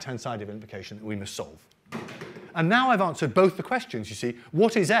the right-hand side of implication that we must solve. And now I've answered both the questions, you see.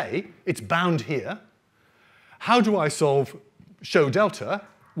 What is A? It's bound here. How do I solve show delta?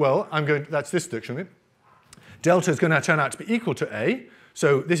 Well, that's this dictionary. Delta is going to turn out to be equal to A.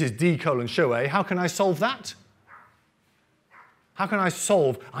 So this is D colon show A. How can I solve that? How can I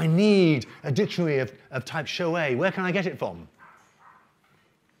solve? I need a dictionary of type show A. Where can I get it from?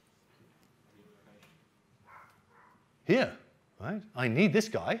 Here, right? I need this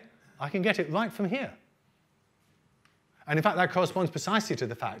guy. I can get it right from here. And in fact, that corresponds precisely to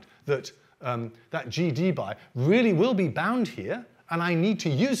the fact that that GD by really will be bound here, and I need to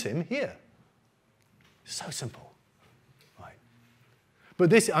use him here. So simple, right? But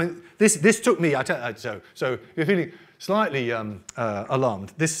this took me, so if you're feeling slightly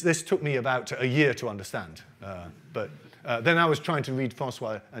alarmed, this took me about a year to understand. But then I was trying to read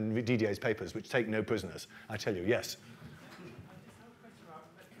Francois and Didier's papers, which take no prisoners. I tell you, yes.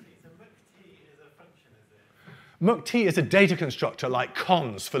 MUCT is a data constructor like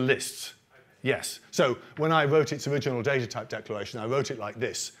cons for lists. Yes. So when I wrote its original data type declaration, I wrote it like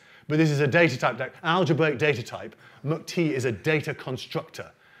this. But this is a data type, algebraic data type. MUCT is a data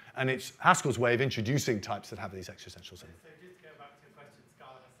constructor. And it's Haskell's way of introducing types that have these existentials in them. So just to go back to your question,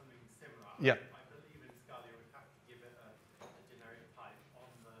 Scala has something similar. Yeah. I believe in Scala you would have to give it a generic type on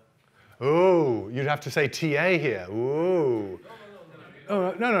the... Oh, you'd have to say TA here. Ooh.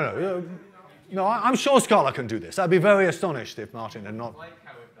 No. No, I'm sure Scala can do this. I'd be very astonished if Martin had not. I like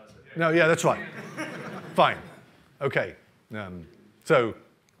how it does it. No, yeah, that's right. Fine. Okay. That's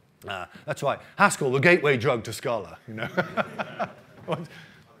right. Haskell, the gateway drug to Scala. You know.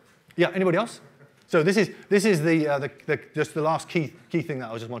 Yeah. Anybody else? So this is just the last key thing that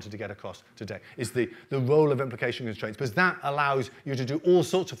I just wanted to get across today is the role of implication constraints, because that allows you to do all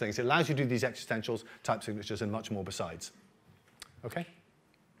sorts of things. It allows you to do these existentials, type signatures, and much more besides. Okay.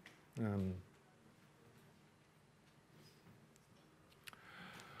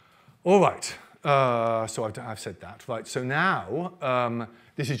 All right, so I've said that. Right, so now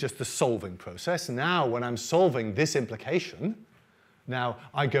this is just the solving process. Now when I'm solving this implication, now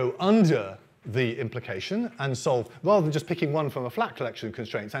I go under the implication and solve, rather than just picking one from a flat collection of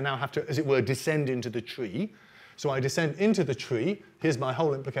constraints, I now have to, as it were, descend into the tree. So I descend into the tree, here's my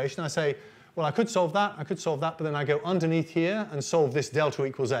whole implication. I say, well, I could solve that, but then I go underneath here and solve this delta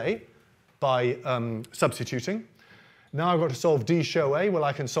equals A by substituting. Now I've got to solve D show A. Well,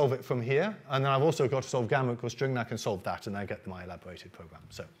 I can solve it from here. And then I've also got to solve gamma equals string, and I can solve that, and I get my elaborated program.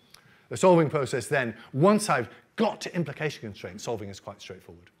 So the solving process then, once I've got to implication constraints, solving is quite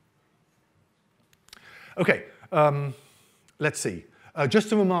straightforward. OK, let's see. Just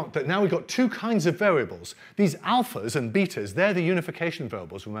to remark that now we've got two kinds of variables. These alphas and betas, they're the unification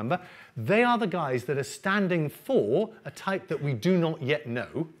variables, remember? They are the guys that are standing for a type that we do not yet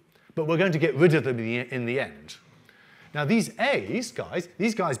know, but we're going to get rid of them in the end. Now these A's, guys,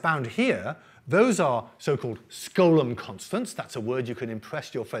 these guys bound here, those are so-called Skolem constants. That's a word you can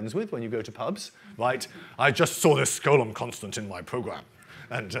impress your friends with when you go to pubs, right? I just saw this Skolem constant in my program.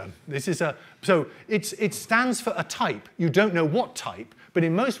 And this is so it stands for a type. You don't know what type, but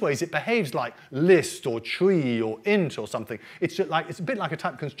in most ways it behaves like list or tree or int or something. It's just like, it's a bit like a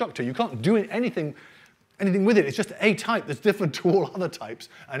type constructor. You can't do anything with it. It's just a type that's different to all other types,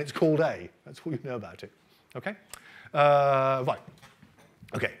 and it's called A. That's all you know about it. Okay? Right.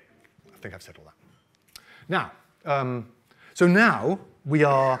 Okay. I think I've said all that. Now, so now we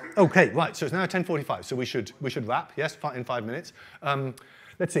are okay. Right. So it's now 10:45. So we should wrap. Yes, in 5 minutes.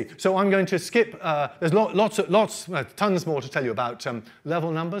 Let's see. So I'm going to skip. There's tons more to tell you about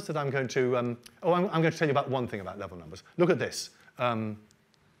level numbers that I'm going to. I'm going to tell you about one thing about level numbers. Look at this.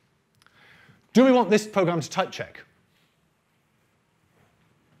 Do we want this program to type check?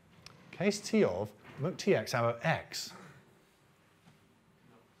 Case T of MUCTX arrow x.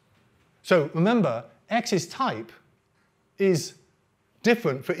 So remember, x's type is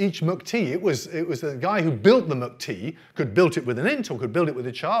different for each MUCT. It was the guy who built the MUCT could build it with an int, or could build it with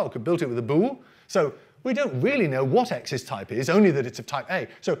a char, or could build it with a bool. So we don't really know what x's type is, only that it's of type A.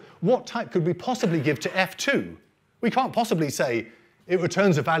 So what type could we possibly give to f2? We can't possibly say it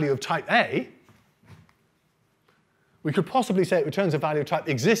returns a value of type A. We could possibly say it returns a value of type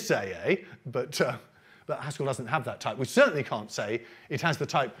exists AA, but Haskell doesn't have that type. We certainly can't say it has the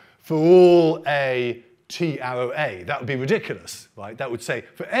type for all A, T arrow A. That would be ridiculous, right? That would say,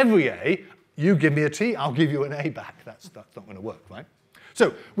 for every A, you give me a T, I'll give you an A back. That's not going to work, right?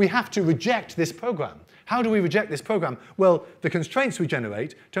 So we have to reject this program. How do we reject this program? Well, the constraints we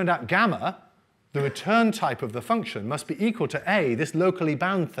generate turned out gamma, the return type of the function, must be equal to A, this locally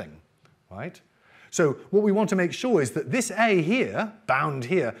bound thing, right? So what we want to make sure is that this A here, bound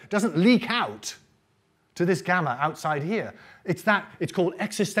here, doesn't leak out to this gamma outside here. It's called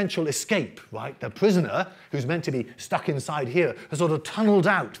existential escape, right? The prisoner, who's meant to be stuck inside here, has sort of tunneled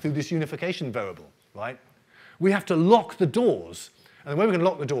out through this unification variable, right? We have to lock the doors. And the way we can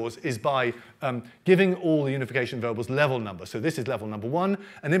lock the doors is by giving all the unification variables level number. So this is level number 1.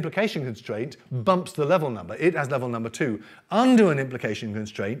 An implication constraint bumps the level number. It has level number 2. Under an implication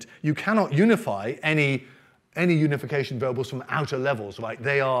constraint, you cannot unify any unification variables from outer levels, right?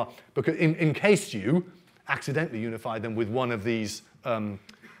 They are, because in case you accidentally unify them with one of these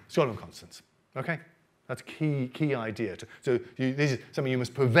Scholar constants. Okay? That's a key idea. This is something you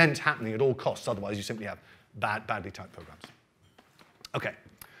must prevent happening at all costs, otherwise you simply have badly typed programs. Okay.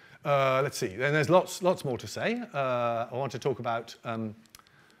 Let's see. Then there's lots more to say. I want to talk about,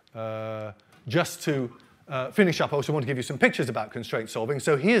 just to finish up, I also want to give you some pictures about constraint solving.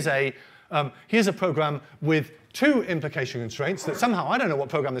 So here's a program with 2 implication constraints that somehow, I don't know what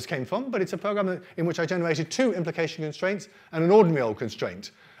program this came from, but it's a program in which I generated 2 implication constraints and an ordinary old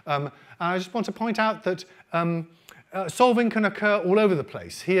constraint. And I just want to point out that solving can occur all over the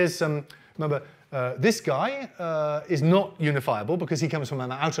place. Here's, remember, this guy is not unifiable because he comes from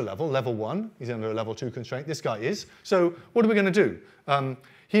an outer level, level 1. He's under a level 2 constraint. This guy is. So what are we going to do?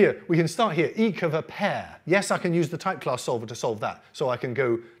 Here, we can start here, eq of a pair. Yes, I can use the type class solver to solve that. So I can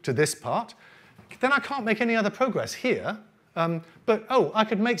go to this part. Then I can't make any other progress here. But, oh, I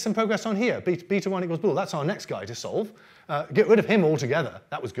could make some progress on here. Beta 1 equals bool. That's our next guy to solve. Get rid of him altogether.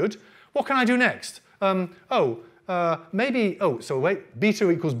 That was good. What can I do next? Maybe, so wait, beta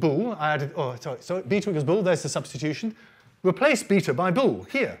equals bool. I added, so beta equals bool, there's the substitution. Replace beta by bool,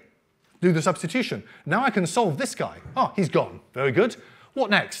 here. Do the substitution. Now I can solve this guy. Oh, he's gone. Very good. What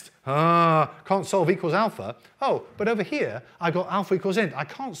next? Can't solve equals alpha. Oh, but over here, I got alpha equals int. I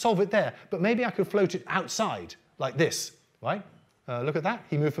can't solve it there, but maybe I could float it outside, like this, right? Look at that.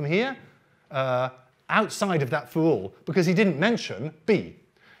 He moved from here outside of that for all, because he didn't mention b.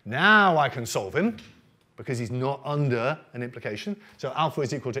 Now I can solve him, because he's not under an implication. So alpha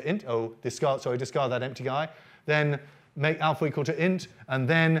is equal to int. Oh, discard that empty guy. Then make alpha equal to int, and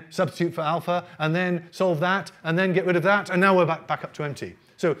then substitute for alpha, and then solve that, and then get rid of that, and now we're back up to empty.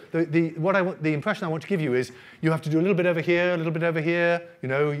 So the impression I want to give you is you have to do a little bit over here, a little bit over here, you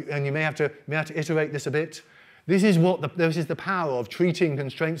know, and you may have to iterate this a bit. This is the power of treating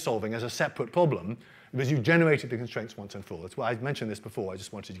constraint solving as a separate problem, because you've generated the constraints once and for all. That's why I've mentioned this before. I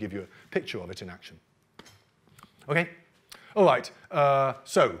just wanted to give you a picture of it in action. Okay? All right.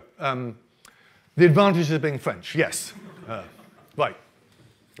 The advantages of being French, yes. Right.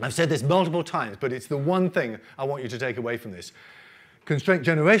 I've said this multiple times, but it's the one thing I want you to take away from this. Constraint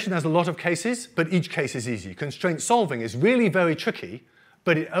generation has a lot of cases, but each case is easy. Constraint solving is really very tricky,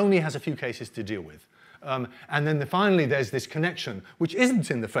 but it only has a few cases to deal with. And then finally, there's this connection, which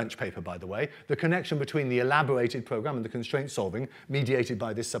isn't in the French paper, by the way, the connection between the elaborated program and the constraint solving mediated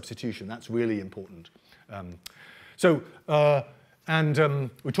by this substitution. That's really important. We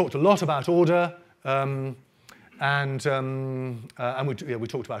talked a lot about order, we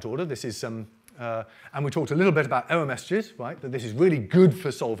talked about order. This is and we talked a little bit about error messages, right? That this is really good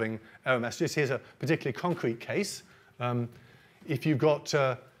for solving error messages. Here's a particularly concrete case. If you've got,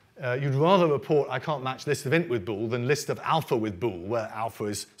 you'd rather report I can't match list of int with bool than list of alpha with bool, where alpha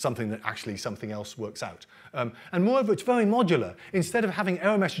is something that actually something else works out. And moreover, it's very modular. Instead of having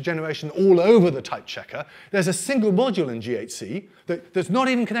error message generation all over the type checker, there's a single module in GHC that's not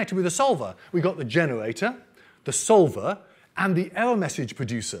even connected with the solver. We've got the generator, the solver, and the error message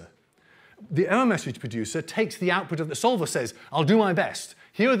producer. The error message producer takes the output of the solver, says, I'll do my best.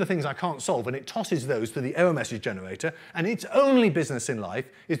 Here are the things I can't solve, and it tosses those to the error message generator, and its only business in life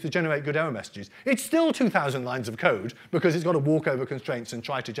is to generate good error messages. It's still 2,000 lines of code, because it's got to walk over constraints and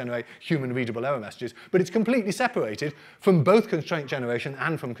try to generate human-readable error messages, but it's completely separated from both constraint generation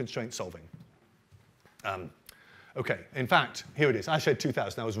and from constraint solving. Okay, in fact, here it is. I said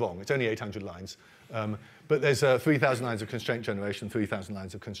 2,000, I was wrong. It's only 800 lines. But there's 3,000 lines of constraint generation, 3,000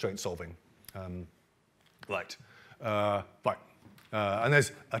 lines of constraint solving. Right. And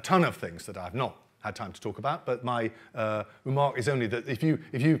there's a ton of things that I've not had time to talk about, but my remark is only that if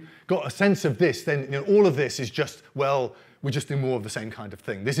you got a sense of this, then all of this is just, well, we just do more of the same kind of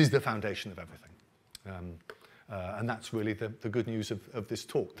thing. This is the foundation of everything. And that's really the good news of this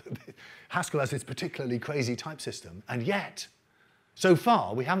talk. Haskell has this particularly crazy type system, and yet, so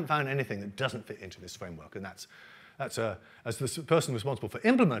far, we haven't found anything that doesn't fit into this framework, and that's as the person responsible for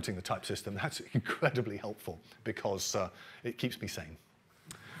implementing the type system, that's incredibly helpful because it keeps me sane.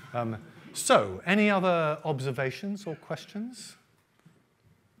 So, any other observations or questions?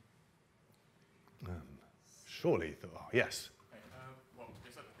 Surely there are, yes. Well,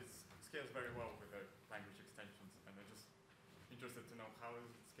 you said it scales very well with the language extensions, and I'm just interested to know how is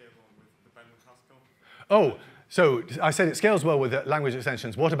it scalable with dependent Haskell? Oh, so I said it scales well with language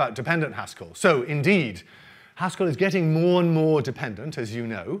extensions. What about dependent Haskell? So, indeed, Haskell is getting more and more dependent, as you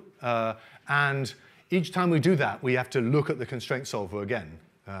know, and each time we do that, we have to look at the constraint solver again.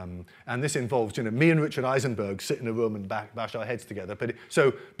 And this involves, me and Richard Eisenberg sit in a room and bash our heads together.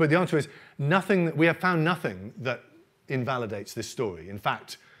 But the answer is we have found nothing that invalidates this story. In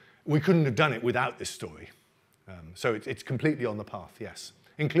fact, we couldn't have done it without this story. So it's completely on the path, yes.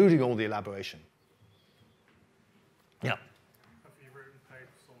 including all the elaboration. Yeah. Have you written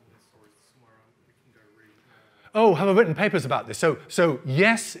papers on this, or is it somewhere we can go read? Oh, have I written papers about this? So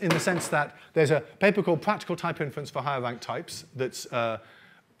yes, in the sense that there's a paper called Practical Type Inference for Higher Rank Types that's a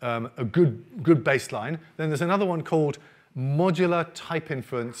good baseline. Then there's another one called Modular Type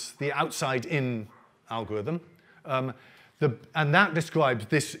Inference, the outside-in algorithm. And that describes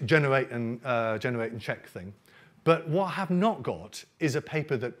this generate and check thing. But what I have not got is a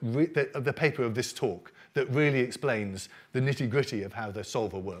paper the paper of this talk that really explains the nitty-gritty of how the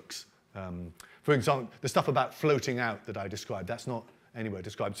solver works. For example, the stuff about floating out that I described, that's not anywhere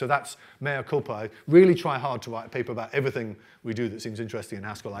described. So that's mea culpa. I really try hard to write a paper about everything we do that seems interesting in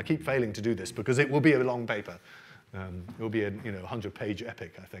Haskell. I keep failing to do this because it will be a long paper. It will be a 100-page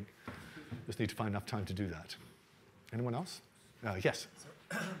epic, I think. Just need to find enough time to do that. Anyone else? Yes? So,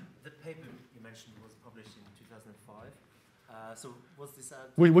 the paper you mentioned was published in 2005. So was this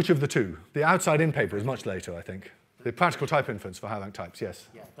Which of the two? The outside-in paper is much later, I think. The Practical Type Inference for Higher Rank Types, yes.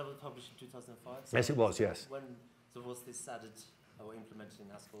 Yeah, that was published in 2005. So yes, it was, yes. So was this added or implemented in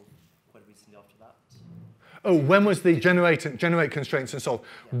Haskell quite recently after that? Oh, when was the generate constraints and solve?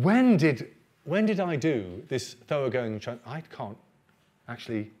 Yeah. When did I do this thoroughgoing? I can't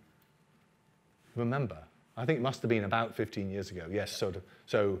actually remember. I think it must have been about 15 years ago. Yes, sort of.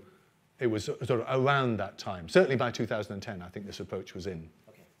 So it was sort of around that time. Certainly by 2010, I think this approach was in.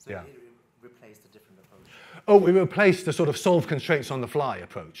 Okay, so yeah. It replaced a different approach. Oh, we replaced the sort of solve constraints on the fly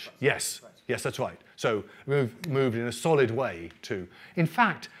approach. Right. Yes, right. Yes, that's right. So we moved in a solid way to. In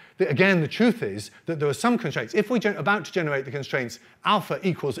fact, again, the truth is that there are some constraints. If we're about to generate the constraints alpha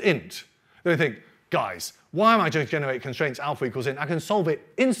equals int, then we think, guys, why am I going to generate constraints alpha equals int? I can solve it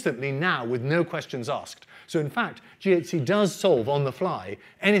instantly now with no questions asked. So in fact, GHC does solve on the fly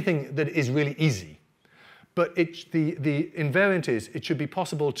anything that is really easy. But the invariant is it should be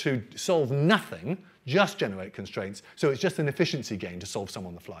possible to solve nothing, just generate constraints. So it's just an efficiency gain to solve some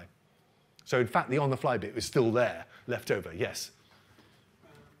on the fly. So in fact, the on the fly bit is still there, left over. Yes?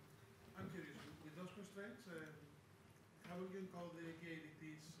 I'm curious, with those constraints, how will you encode the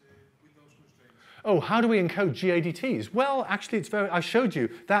GADTs with those constraints? Oh, how do we encode GADTs? Well, actually, it's very. I showed you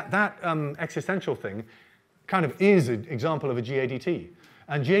that existential thing kind of is an example of a GADT.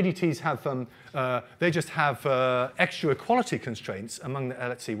 And GADTs have, they just have extra equality constraints among the,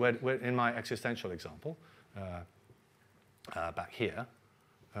 let's see, where in my existential example, back here.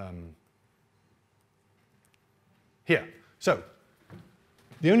 Here. So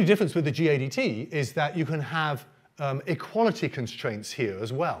the only difference with the GADT is that you can have equality constraints here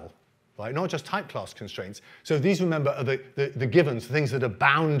as well, right? Not just type class constraints. So these, remember, are the givens, the things that are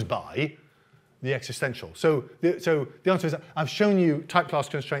bound by the existential. So the answer is I've shown you type class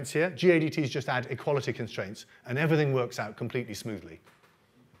constraints here. GADTs just add equality constraints, and everything works out completely smoothly.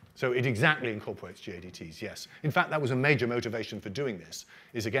 So it exactly incorporates GADTs, yes. In fact, that was a major motivation for doing this,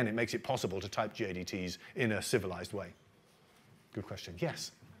 is again, it makes it possible to type GADTs in a civilized way. Good question.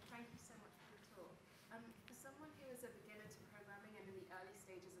 Yes? Thank you so much for the talk. For someone who is a beginner to programming and in the early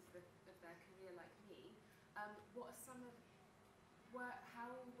stages of their career like me, what are some of, how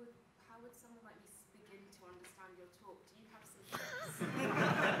would someone like me begin to understand your talk? Do you have some tips?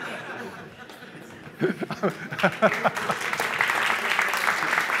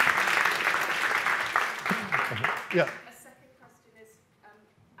 Yeah. A second question is,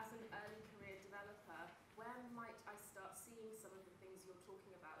 as an early career developer, where might I start seeing some of the things you're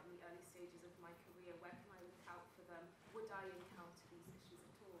talking about in the early stages of my career? Where can I look out for them? Would I encounter these issues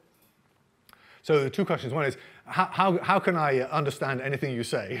at all? So two questions. One is, how can I understand anything you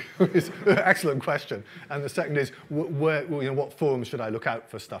say? It's an excellent question. And the second is, what forums should I look out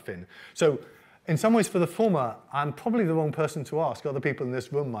for stuff in? So in some ways, for the former, I'm probably the wrong person to ask. Other people in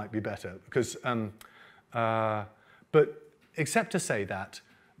this room might be better. Because, but except to say that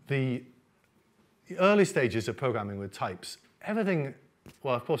the early stages of programming with types, everything,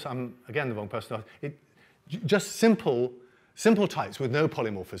 well, of course, I'm, again, the wrong person to ask. Just simple types with no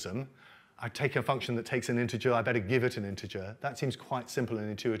polymorphism. I take a function that takes an integer, I better give it an integer. That seems quite simple and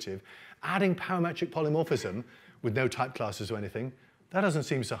intuitive. Adding parametric polymorphism with no type classes or anything, that doesn't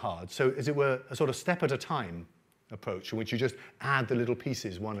seem so hard. So as it were, a sort of step at a time approach in which you just add the little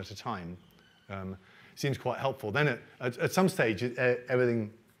pieces one at a time seems quite helpful. Then at some stage,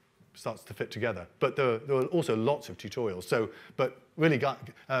 everything starts to fit together. But there are also lots of tutorials. So, but really,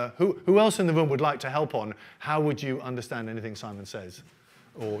 who else in the room would like to help on how would you understand anything Simon says?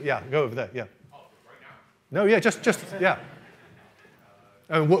 Or, yeah, go over there, yeah. Oh, right now? No, yeah, just yeah.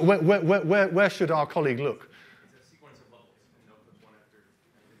 Where should our colleague look? It's a sequence of levels, and they'll put one after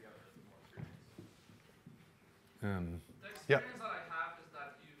the other as more experience. The experience that I have is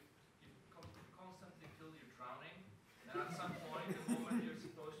that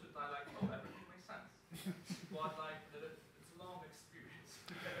but like it's a long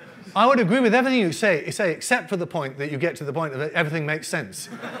experience. I would agree with everything you say, except for the point that you get to the point that everything makes sense.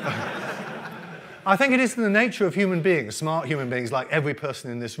 I think it is in the nature of human beings, smart human beings like every person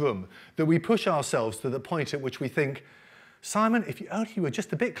in this room, that we push ourselves to the point at which we think, Simon, if you only were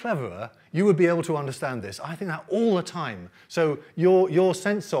just a bit cleverer, you would be able to understand this. I think that all the time. So your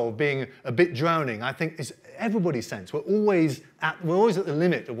sense of being a bit drowning, I think, is everybody's sense. We're always at the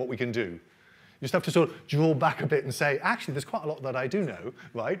limit of what we can do. You just have to sort of draw back a bit and say, actually, there's quite a lot that I do know,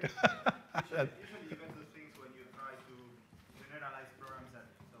 right? Usually you get those things when you try to generalize programs that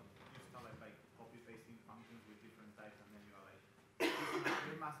you start like copy-pasting functions with different types, and then you are like,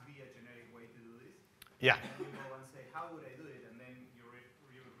 there must be a generic way to do this. Yeah. And then you go and say, how would I do it? And then you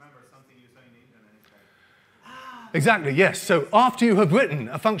remember something you saw in the internet, and it's like, Exactly, yes. So after you have written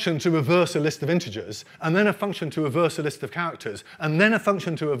a function to reverse a list of integers, and then a function to reverse a list of characters, and then a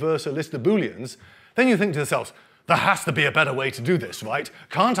function to reverse a list of booleans, then you think to yourselves, there has to be a better way to do this, right?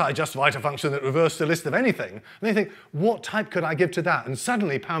 Can't I just write a function that reverses a list of anything? And then you think, what type could I give to that? And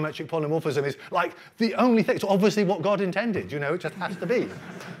suddenly parametric polymorphism is like the only thing. It's obviously what God intended, you know, it just has to be.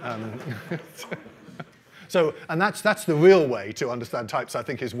 And that's the real way to understand types, I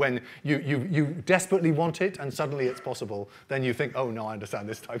think, is when you desperately want it and suddenly it's possible. Then you think, oh, no, I understand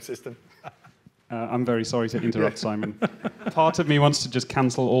this type system. I'm very sorry to interrupt, Simon. Part of me wants to just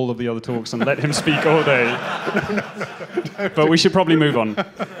cancel all of the other talks and let him speak all day. But we should probably move on.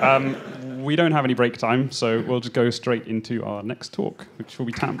 We don't have any break time, so we'll just go straight into our next talk, which will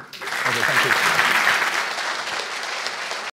be Tam. Okay, thank you.